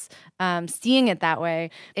us seeing it that way?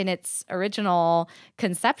 In its original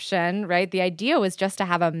conception, right, the idea was just to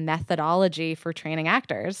have a methodology for training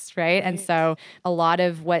actors, right? And so a lot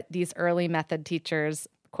of what these early method teachers,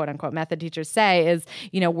 quote unquote method teachers say is,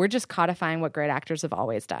 we're just codifying what great actors have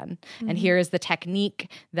always done. And here is the technique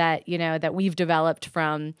that, that we've developed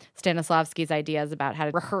from Stanislavski's ideas about how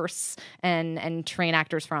to rehearse and train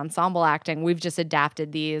actors for ensemble acting. We've just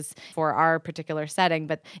adapted these for our particular setting,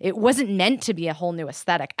 but it wasn't meant to be a whole new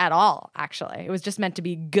aesthetic at all, actually. It was just meant to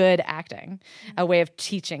be good acting, a way of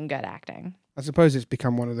teaching good acting. I suppose it's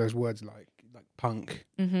become one of those words like punk,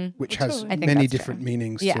 which has many different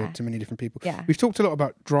meanings to many different people. Yeah. We've talked a lot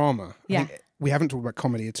about drama. I think we haven't talked about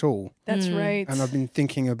comedy at all. That's right. And I've been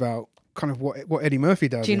thinking about kind of what Eddie Murphy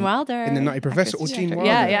does Gene Wilder in The Nutty Professor or Gene Wilder.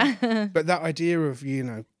 Yeah. But that idea of,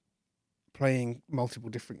 playing multiple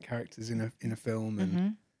different characters in a film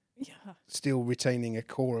and still retaining a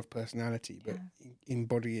core of personality, but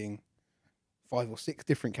embodying 5 or 6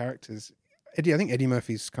 different characters. I think Eddie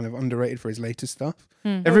Murphy's kind of underrated for his later stuff.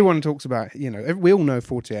 Everyone talks about, we all know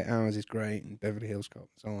 48 Hours is great and Beverly Hills Cop and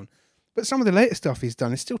so on. But some of the later stuff he's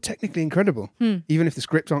done is still technically incredible, even if the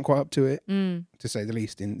scripts aren't quite up to it, to say the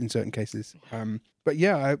least, in certain cases. But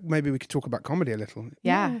maybe we could talk about comedy a little.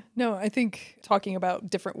 Yeah. No, I think talking about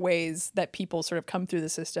different ways that people sort of come through the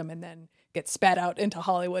system and then get spat out into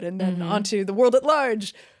Hollywood and then onto the world at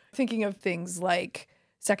large. Thinking of things like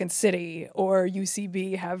Second City or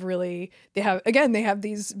UCB they have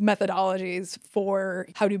these methodologies for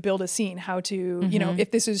how to build a scene, how to,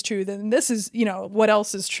 if this is true, then this is, what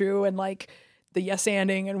else is true. And like the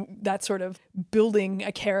yes-anding and that sort of building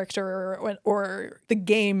a character or the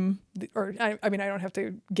game, or I don't have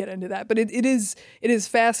to get into that, but it is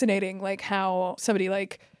fascinating, like how somebody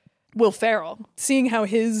like Will Ferrell, seeing how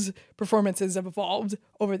his performances have evolved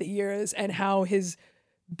over the years and how his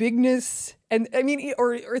bigness, and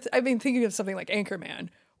I've been thinking of something like Anchorman,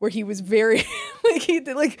 where he was very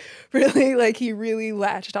he really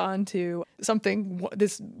latched on to something,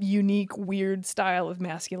 this unique, weird style of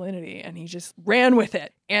masculinity, and he just ran with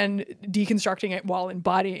it and deconstructing it while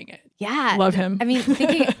embodying it. Yeah. Love him.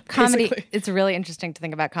 Thinking comedy, it's really interesting to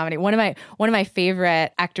think about comedy. One of my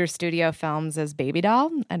favorite actor studio films is Baby Doll.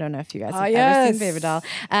 I don't know if you guys have ever seen Baby Doll.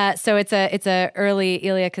 So it's a early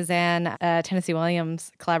Elia Kazan, Tennessee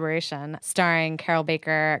Williams collaboration starring Carol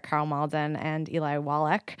Baker, Carl Malden, and Eli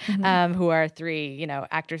Wallach, who are 3,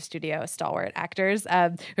 actor studio stalwart actors,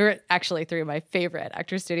 who are actually 3 of my favorite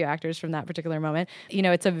actor studio actors from that particular moment.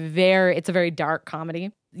 It's a very dark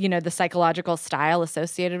comedy. The psychological style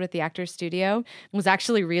associated with the actor's studio was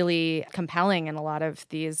actually really compelling in a lot of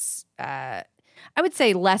these, I would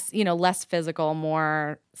say less physical,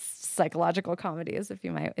 more psychological comedies,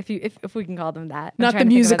 if we can call them that. Not the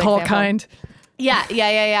musical kind. Yeah.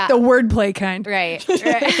 The wordplay kind. Right.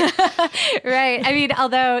 Right.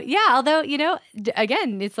 Although,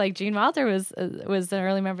 again, it's like Gene Wilder was an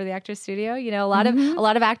early member of the Actors Studio. A lot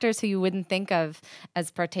of actors who you wouldn't think of as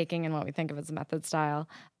partaking in what we think of as a method style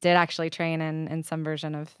did actually train in some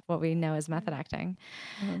version of what we know as method acting.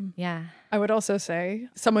 I would also say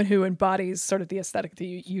someone who embodies sort of the aesthetic that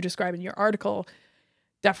you describe in your article,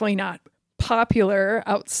 definitely not popular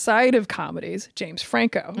outside of comedies, James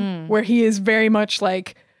Franco, where he is very much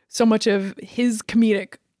like so much of his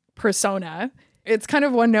comedic persona. It's kind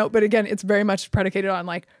of one note, but again, it's very much predicated on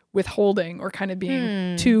like withholding or kind of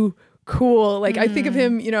being too cool. Like I think of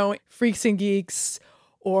him, Freaks and Geeks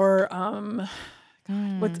or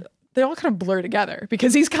they all kind of blur together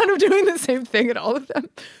because he's kind of doing the same thing in all of them.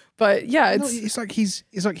 But yeah, it's like he's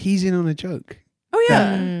in on a joke. Oh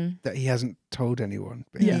yeah, that he hasn't told anyone,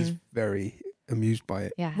 but he's very amused by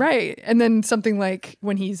it. Yeah, right. And then something like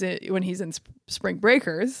when he's in Spring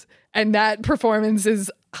Breakers, and that performance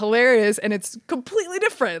is hilarious, and it's completely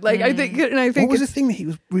different. Like I think what was the thing that he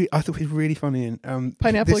was? I thought he was really funny in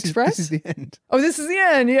Pineapple Express. This is the end. Oh, this is the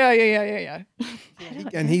end. Yeah.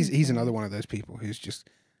 And he's another one of those people who's just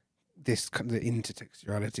the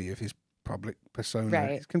intertextuality of his public persona.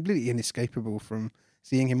 Right. It's completely inescapable from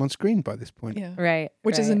seeing him on screen by this point. Yeah. Right.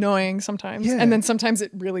 Which is annoying sometimes. Yeah. And then sometimes it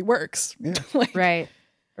really works. Yeah. Right.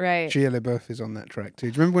 Shia LaBeouf is on that track too.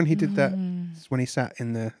 Do you remember when he did that? When he sat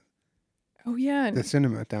in the Oh, yeah. the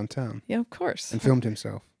cinema downtown. Yeah, of course. And filmed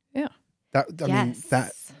himself. Yeah.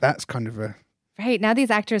 That's kind of a... Right. Now these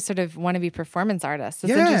actors sort of want to be performance artists. It's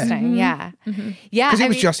Yeah. interesting. Mm-hmm. Yeah. Mm-hmm. Yeah. Because it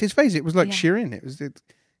was just his face. It was like Yeah. Shirin. It was No.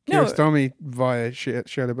 Kiarostami via Shia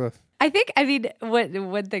LaBeouf.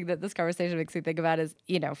 One thing that this conversation makes me think about is,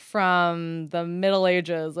 from the Middle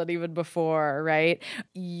Ages and even before, right?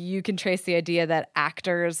 You can trace the idea that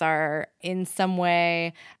actors are in some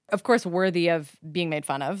way, of course, worthy of being made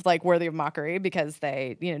fun of, like worthy of mockery because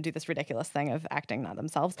they, do this ridiculous thing of acting not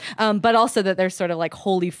themselves. But also that they're sort of like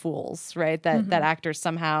holy fools, right? That actors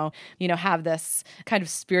somehow, have this kind of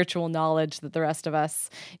spiritual knowledge that the rest of us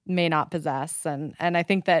may not possess. And I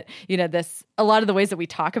think that, a lot of the ways that we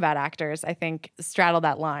talk about actors, I think, straddle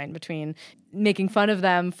that line between making fun of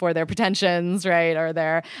them for their pretensions, right? Or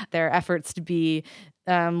their efforts to be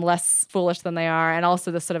less foolish than they are, and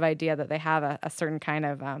also the sort of idea that they have a certain kind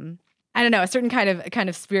of a certain kind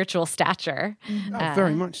of spiritual stature.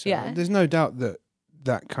 Very much so. Yeah. There's no doubt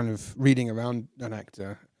that kind of reading around an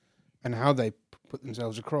actor and how they put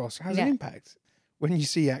themselves across has an impact. When you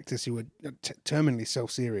see actors who are terminally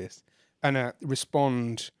self-serious and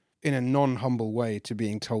respond in a non-humble way to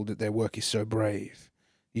being told that their work is so brave,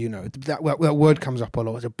 that word comes up a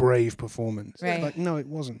lot as a brave performance. Right. It's like, no, it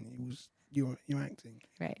wasn't. It was you're acting.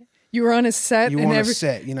 Right. You were on a set. You were on a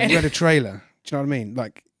set. You had a trailer. Do you know what I mean?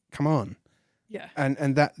 Like, come on. Yeah.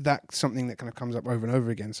 And that's something that kind of comes up over and over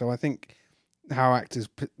again. So I think how actors,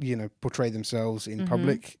 portray themselves in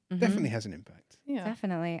public definitely has an impact. Yeah.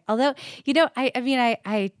 Definitely. Although,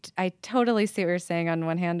 I totally see what you're saying on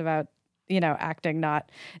one hand about, acting not,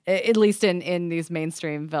 at least in these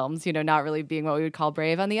mainstream films, not really being what we would call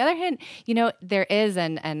brave. On the other hand, there is,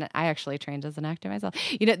 and I actually trained as an actor myself,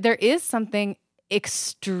 there is something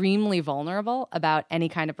extremely vulnerable about any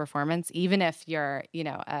kind of performance, even if you're,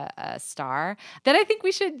 a star, that I think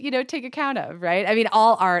we should, take account of, right? I mean,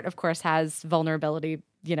 all art, of course, has vulnerability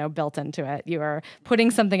built into it. You are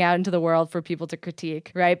putting something out into the world for people to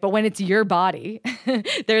critique, right? But when it's your body,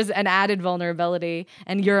 there's an added vulnerability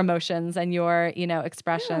and your emotions and your,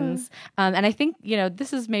 expressions. Yeah. And I think,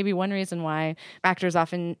 this is maybe one reason why actors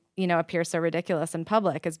often, appear so ridiculous in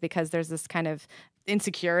public, is because there's this kind of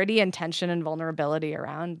insecurity and tension and vulnerability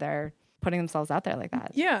around their putting themselves out there like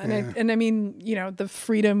that. Yeah. And I mean, the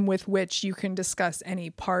freedom with which you can discuss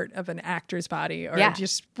any part of an actor's body, or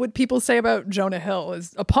just what people say about Jonah Hill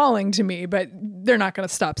is appalling to me, but they're not going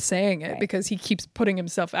to stop saying it because he keeps putting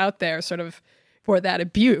himself out there sort of for that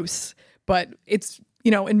abuse. But it's,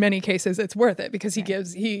 in many cases it's worth it because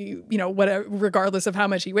whatever, regardless of how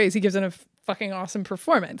much he weighs, he gives a fucking awesome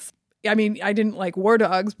performance. I mean, I didn't like War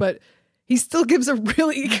Dogs, but he still gives a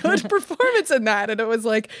really good performance in that. And it was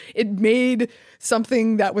like, it made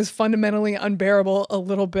something that was fundamentally unbearable a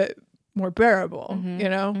little bit more bearable,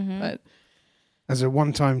 But as a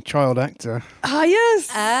one-time child actor. Yes.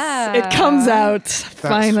 It comes out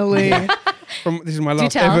finally. This is my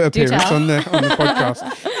last ever appearance on the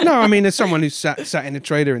podcast. No, I mean, as someone who sat in a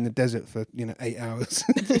trailer in the desert for 8 hours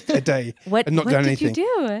a day and not done anything. What did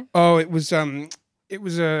you do? Oh, it was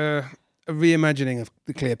a reimagining of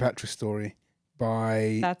the Cleopatra story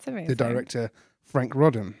by the director Frank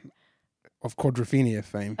Rodham of Quadrophenia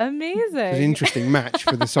fame. Amazing. It was an interesting match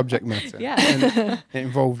for the subject matter. Yeah. And it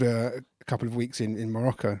involved a couple of weeks in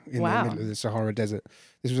Morocco in the middle of the Sahara Desert.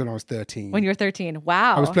 This was when I was 13. When you were 13.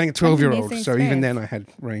 Wow. I was playing a 12-year-old, so even then I had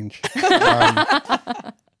range.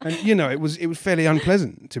 And it was fairly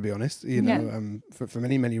unpleasant, to be honest, for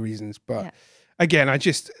many, many reasons. But again, I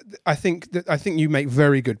think you make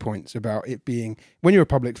very good points about it being, when you're a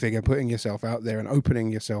public figure, putting yourself out there and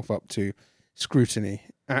opening yourself up to scrutiny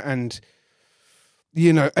and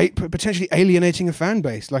potentially alienating a fan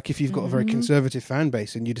base. Like if you've got a very conservative fan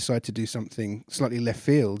base and you decide to do something slightly left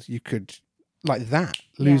field, you could, like that,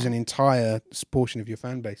 lose an entire portion of your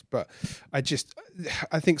fan base. But I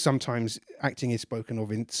think sometimes acting is spoken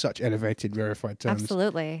of in such elevated, rarefied terms.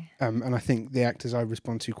 Absolutely. And I think the actors I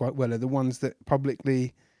respond to quite well are the ones that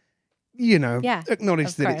publicly,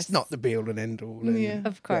 acknowledge that it's not the be-all and end-all.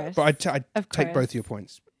 Of course. But I take both your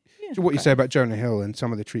points. So what you say about Jonah Hill and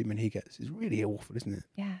some of the treatment he gets is really awful, isn't it?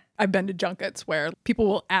 Yeah. I've been to junkets where people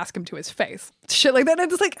will ask him to his face. Shit like that. And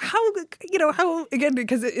it's like, how, again,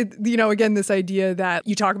 because again, this idea that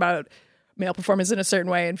you talk about male performers in a certain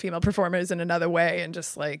way and female performers in another way, and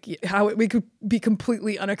just like how we could be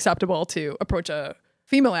completely unacceptable to approach a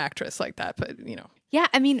female actress like that. But, Yeah,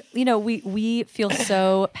 I mean, we feel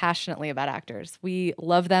so passionately about actors. We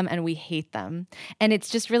love them and we hate them. And it's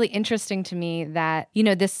just really interesting to me that,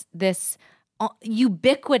 this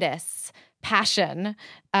ubiquitous passion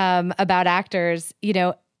about actors,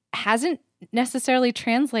 hasn't necessarily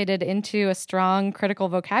translated into a strong critical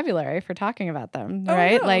vocabulary for talking about them,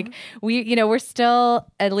 right? No. Like we're still,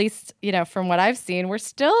 at least, from what I've seen, we're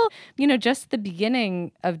still, just the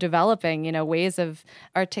beginning of developing, ways of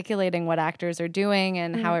articulating what actors are doing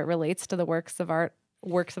and how it relates to the works of art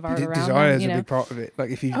around desire them. is a big part of it. Like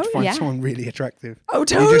if you find someone really attractive,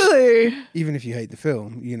 totally. Even if you hate the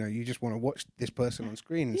film, you just want to watch this person on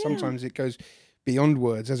screen. And sometimes it goes beyond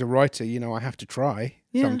words. As a writer, I have to try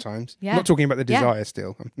sometimes. Yeah. I'm not talking about the desire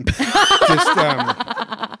still.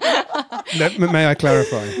 Just may I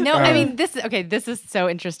clarify? No, I mean this is so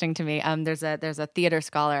interesting to me. There's a theater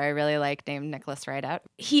scholar I really like named Nicholas Rideout.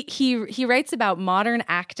 He writes about modern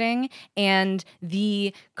acting and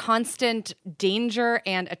the constant danger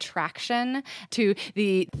and attraction to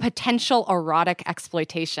the potential erotic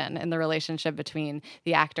exploitation in the relationship between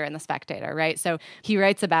the actor and the spectator, right? So he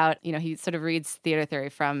writes about, he sort of reads theater theory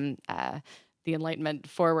from the Enlightenment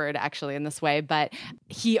forward, actually, in this way. But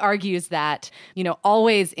he argues that,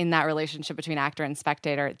 always in that relationship between actor and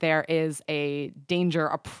spectator, there is a danger,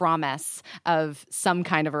 a promise of some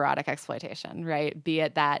kind of erotic exploitation, right? Be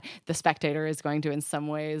it that the spectator is going to, in some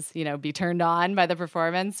ways, be turned on by the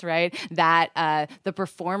performance, right? That the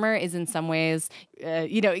performer is in some ways,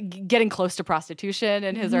 getting close to prostitution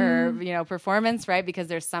in his or her, performance, right? Because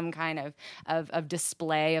there's some kind of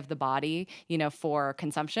display of the body, for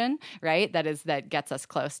consumption, right? That gets us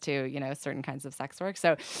close to, certain kinds of sex work.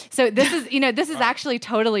 So this is actually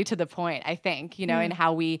totally to the point, I think, in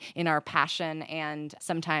how we, in our passion and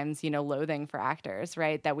sometimes, loathing for actors,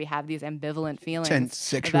 right? That we have these ambivalent feelings. Tense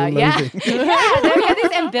sexual loathing. That we have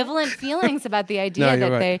these ambivalent feelings about the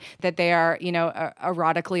idea that they are,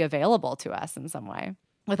 erotically available to us in some way.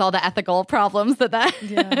 With all the ethical problems that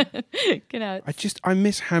I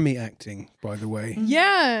miss hammy acting, by the way.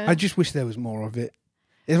 Yeah. I just wish there was more of it.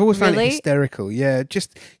 I've always found it hysterical. Yeah,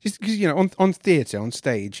 just because on theatre, on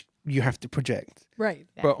stage, you have to project. Right.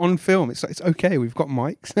 Yeah. But on film, it's okay. We've got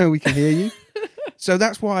mics, so we can hear you. So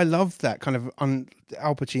that's why I love that kind of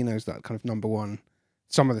Al Pacino's that kind of number one.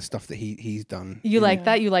 Some of the stuff that he's done. You like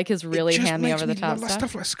that? You like his really hammy over the top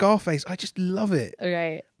stuff like Scarface. I just love it.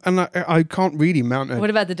 Right. And I can't really mount it. What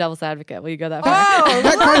about The Devil's Advocate? Will you go that far? Oh,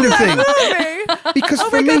 that kind of thing. Because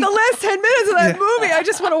for me, the last 10 minutes of that movie, I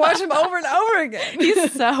just want to watch him over and over again.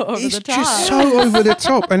 He's so over the top. He's just so over the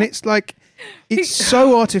top, and it's like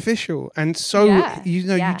so artificial and so you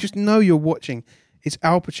just know you're watching. It's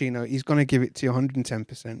Al Pacino. He's going to give it to you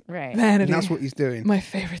 110%. Right. Vanity. And that's what he's doing. My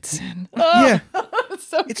favorite sin. Yeah. It's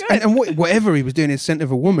so good. And whatever he was doing in Scent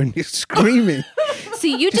of a Woman, he's screaming.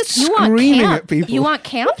 See, you want camp. At people. You want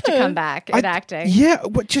camp to come back at acting. Yeah,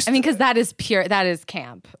 but just... I mean, because that is pure, that is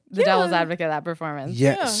camp. The Devil's Advocate, that performance.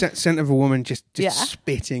 Yeah. Scent of a Woman just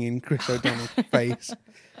spitting in Chris O'Donnell's face.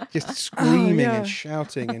 Just screaming and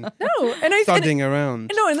shouting and thudding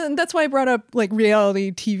around. No, and that's why I brought up like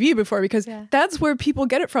reality TV before, because that's where people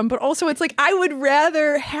get it from. But also, it's like I would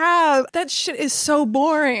rather have that shit is so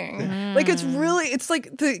boring. Like it's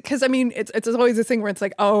like because I mean it's always this thing where it's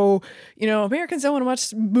like, oh, Americans don't want to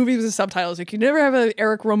watch movies with subtitles. Like you never have an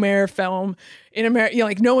Eric Romer film in America,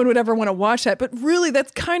 like no one would ever want to watch that. But really,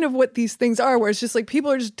 that's kind of what these things are, where it's just like people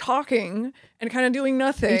are just talking and kind of doing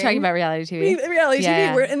nothing. You're talking about reality TV. Reality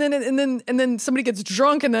TV, where, and then somebody gets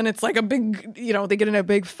drunk, and then it's like a big, they get in a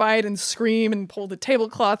big fight and scream and pull the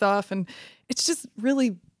tablecloth off, and it's just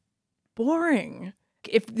really boring.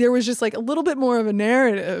 If there was just like a little bit more of a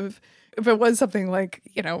narrative, if it was something like,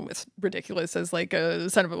 as ridiculous as like a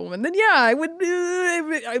Son of a Woman, then I would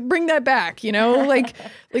I'd bring that back, like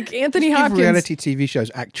Anthony Hopkins. Give reality TV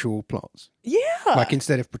shows actual plots. Yeah. Like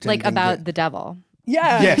instead of pretending. Like about the devil.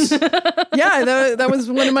 Yeah. Yes. Yeah. That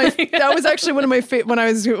was one of my. That was actually one of my when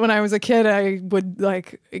I was a kid. I would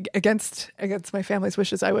like against my family's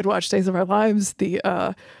wishes. I would watch Days of Our Lives, the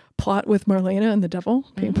plot with Marlena and the devil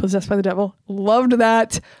being possessed by the devil. Loved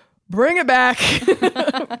that. Bring it back.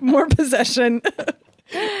 More possession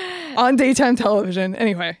on daytime television.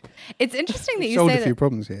 Anyway, it's interesting that you solved say a few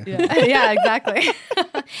problems here. Yeah, exactly.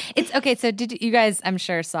 It's okay. So did you guys? I'm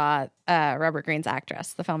sure saw Robert Greene's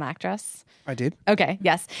Actress, the film Actress. I did. Okay.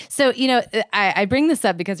 Yes. So, I bring this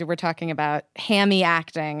up because we're talking about hammy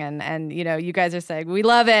acting and, you guys are saying, we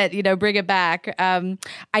love it, bring it back.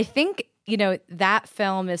 I think, that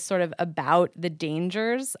film is sort of about the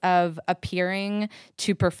dangers of appearing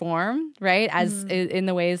to perform, right? As in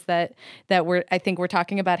the ways that I think we're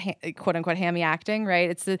talking about quote unquote hammy acting, right?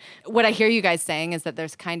 It's what I hear you guys saying is that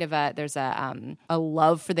there's kind of a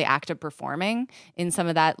love for the act of performing in some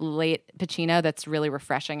of that late Pacino that's really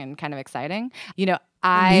refreshing and kind of exciting.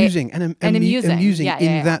 Amusing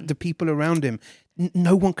that the people around him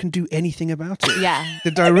no one can do anything about it. Yeah.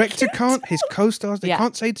 The director can't, his co-stars, they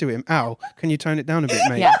can't say to him, Al, can you tone it down a bit,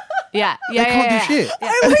 mate? Yeah. They can't do shit.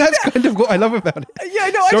 And that's kind of what I love about it. Yeah,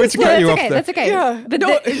 no, Sorry to cut you off there. That's okay. Yeah. But no,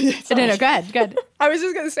 go ahead. I was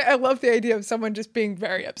just going to say, I love the idea of someone just being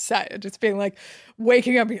very upset, just being like,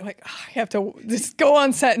 waking up and being like, I have to just go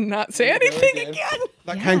on set and not say anything again.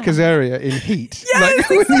 Like Hank Azaria in Heat. Yes,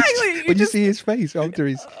 like, exactly. When you see his face after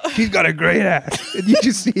he's got a great ass. And you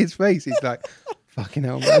just see his face. He's like, fucking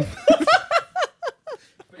hell, man.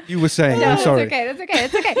 You were saying, I'm sorry.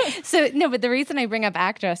 That's okay. So, no, but the reason I bring up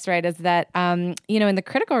actress, right, is that, in the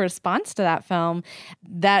critical response to that film,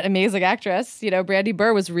 that amazing actress, Brandy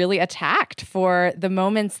Burr, was really attacked for the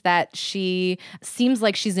moments that she seems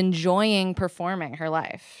like she's enjoying performing her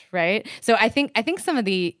life, right? So I think some of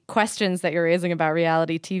the questions that you're raising about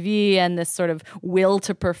reality TV and this sort of will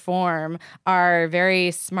to perform are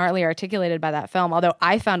very smartly articulated by that film, although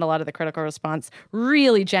I found a lot of the critical response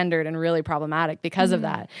really gendered and really problematic because of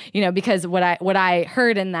that. Because what I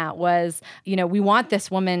heard in that was, we want this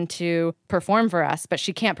woman to perform for us, but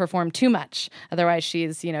she can't perform too much. Otherwise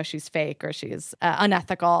she's fake or she's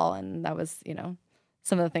unethical. And that was,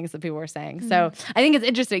 some of the things that people were saying. So I think it's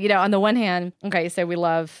interesting, on the one hand, okay, so we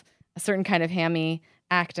love a certain kind of hammy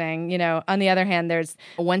acting, on the other hand, there's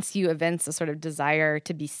once you evince a sort of desire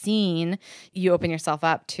to be seen, you open yourself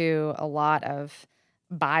up to a lot of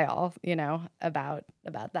bile, about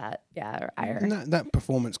that, or ire. And that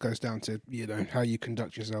performance goes down to how you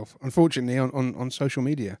conduct yourself. Unfortunately, on social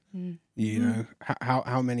media,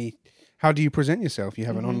 how do you present yourself? You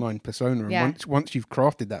have an online persona, and once you've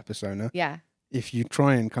crafted that persona, if you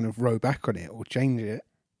try and kind of row back on it or change it,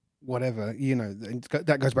 whatever,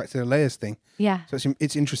 that goes back to the layers thing. Yeah. So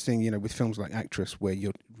it's interesting, with films like Actress, where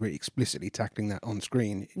you're really explicitly tackling that on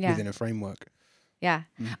screen within a framework. Yeah.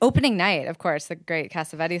 Opening Night, of course, the great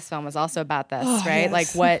Cassavetes film was also about this, right? Yes. Like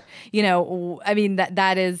what,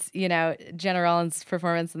 that is, Jenna Rollins'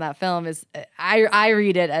 performance in that film is, I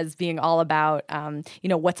read it as being all about,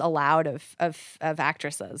 what's allowed of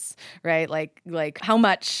actresses, right? Like how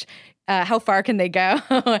much, how far can they go?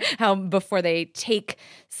 How before they take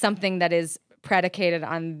something that is predicated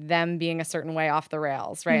on them being a certain way off the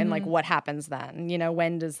rails, right? And like what happens then?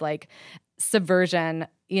 When does like subversion,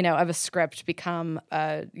 of a script become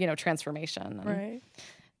a, transformation? And right.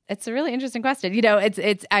 It's a really interesting question.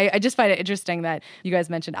 I just find it interesting that you guys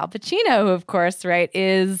mentioned Al Pacino, who of course, right,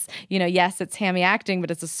 is, yes, it's hammy acting,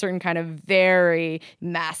 but it's a certain kind of very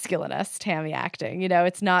masculinist hammy acting.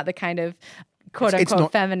 It's not the kind of quote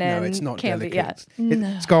unquote feminine. No, it's not delicate.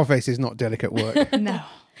 No. Scarface is not delicate work. No.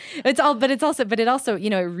 It also,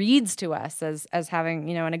 it reads to us as having,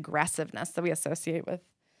 an aggressiveness that we associate with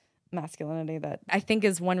masculinity that I think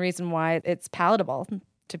is one reason why it's palatable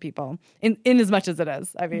to people in as much as it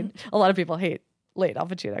is. I mean, a lot of people hate late Al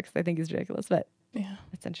Pacino because they think he's ridiculous, but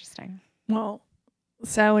it's interesting. Well,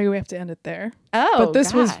 sadly, we have to end it there. Oh, but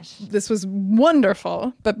this was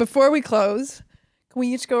wonderful. But before we close, can we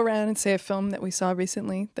each go around and say a film that we saw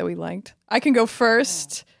recently that we liked? I can go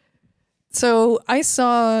first. So I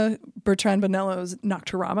saw Bertrand Bonello's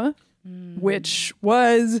Nocturama, which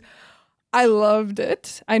was, I loved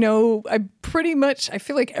it. I know I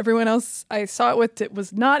feel like everyone else I saw it with it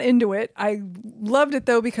was not into it. I loved it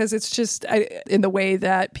though, because it's just in the way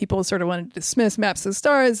that people sort of want to dismiss Maps to the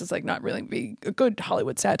Stars. It's like not really be a good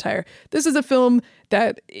Hollywood satire. This is a film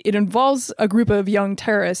that it involves a group of young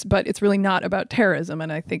terrorists, but it's really not about terrorism.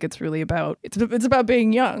 And I think it's really about, it's about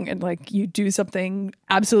being young and like you do something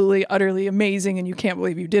absolutely, utterly amazing and you can't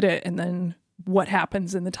believe you did it. And then what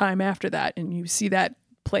happens in the time after that? And you see that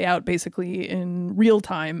play out basically in real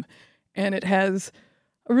time. And it has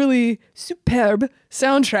a really superb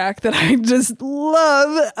soundtrack that I just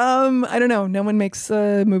love. I don't know. No one makes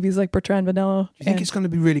movies like Bertrand Bonello. Do you think it's going to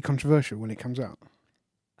be really controversial when it comes out?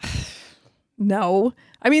 No.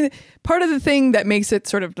 I mean, part of the thing that makes it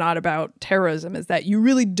sort of not about terrorism is that you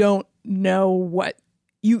really don't know what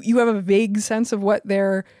you have a vague sense of what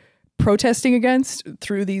they're protesting against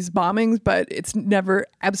through these bombings, but it's never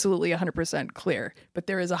absolutely 100% clear. But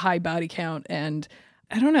there is a high body count, and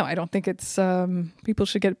I don't know. I don't think it's people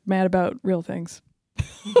should get mad about real things.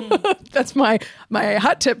 That's my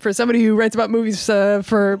hot tip for somebody who writes about movies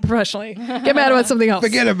for professionally. Get mad about something else.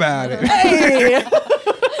 Forget about it. Hey!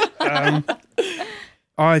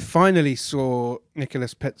 I finally saw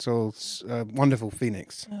Nicholas Petzold's Wonderful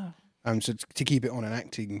Phoenix. So to keep it on an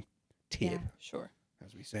acting tip. Yeah, sure.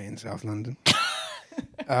 As we say in South London.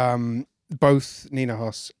 Both Nina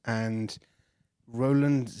Hoss and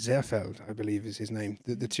Roland Zerfeld, I believe is his name,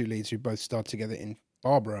 the two leads who both starred together in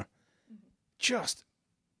Barbara. Just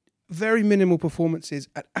very minimal performances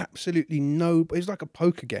at absolutely no. It was like a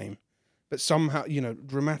poker game, but somehow,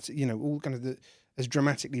 dramatic. All kind of as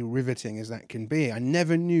dramatically riveting as that can be. I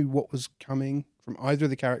never knew what was coming from either of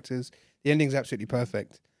the characters. The ending's absolutely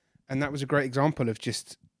perfect, and that was a great example of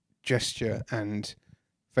just gesture and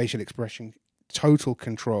facial expression, total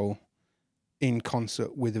control in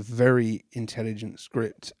concert with a very intelligent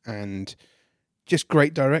script and just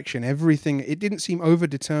great direction. Everything, it didn't seem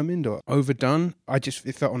over-determined or overdone.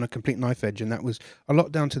 It felt on a complete knife edge, and that was a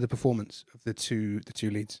lot down to the performance of the two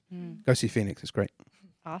leads. Go see Phoenix, it's great.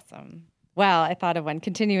 Awesome. Well, I thought of one.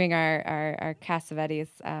 Continuing our Cassavetes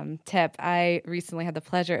tip, I recently had the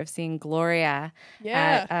pleasure of seeing Gloria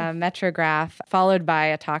at Metrograph, followed by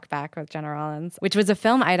a talkback with Jenna Rollins, which was a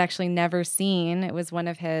film I'd actually never seen. It was one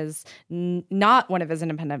of his, not one of his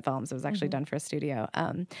independent films. It was actually done for a studio.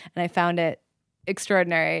 And I found it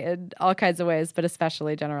extraordinary in all kinds of ways, but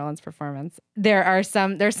especially Jenna Rollins' performance. There's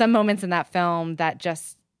some moments in that film that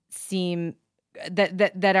just seem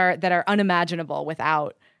that are unimaginable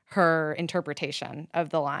without her interpretation of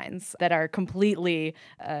the lines, that are completely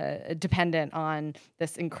dependent on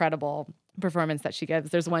this incredible performance that she gives.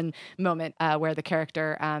 There's one moment where the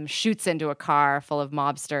character shoots into a car full of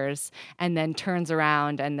mobsters and then turns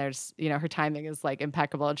around, and there's, her timing is like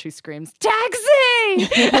impeccable, and she screams, "Taxi!"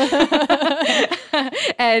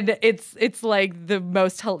 And it's like the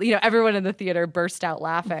most, everyone in the theater burst out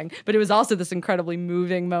laughing, but it was also this incredibly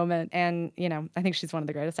moving moment. And, I think she's one of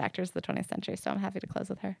the greatest actors of the 20th century. So I'm happy to close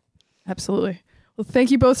with her. Absolutely. Well, thank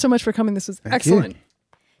you both so much for coming. This was excellent.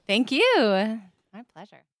 Thank you. My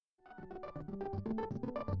pleasure.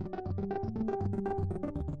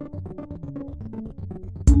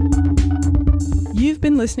 You've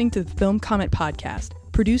been listening to the Film Comment Podcast,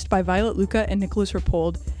 produced by Violet Lucca and Nicholas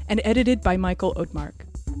Rapold, and edited by Michael Oatmark.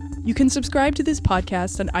 You can subscribe to this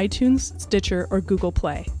podcast on iTunes, Stitcher, or Google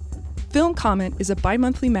Play. Film Comment is a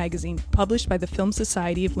bi-monthly magazine published by the Film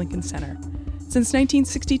Society of Lincoln Center. Since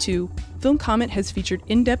 1962, Film Comment has featured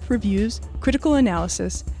in-depth reviews, critical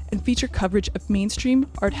analysis, and feature coverage of mainstream,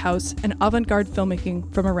 art house, and avant-garde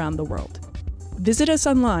filmmaking from around the world. Visit us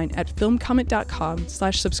online at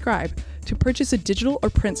filmcomment.com/subscribe to purchase a digital or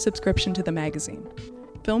print subscription to the magazine.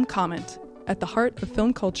 Film Comment, at the heart of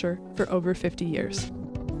film culture for over 50 years.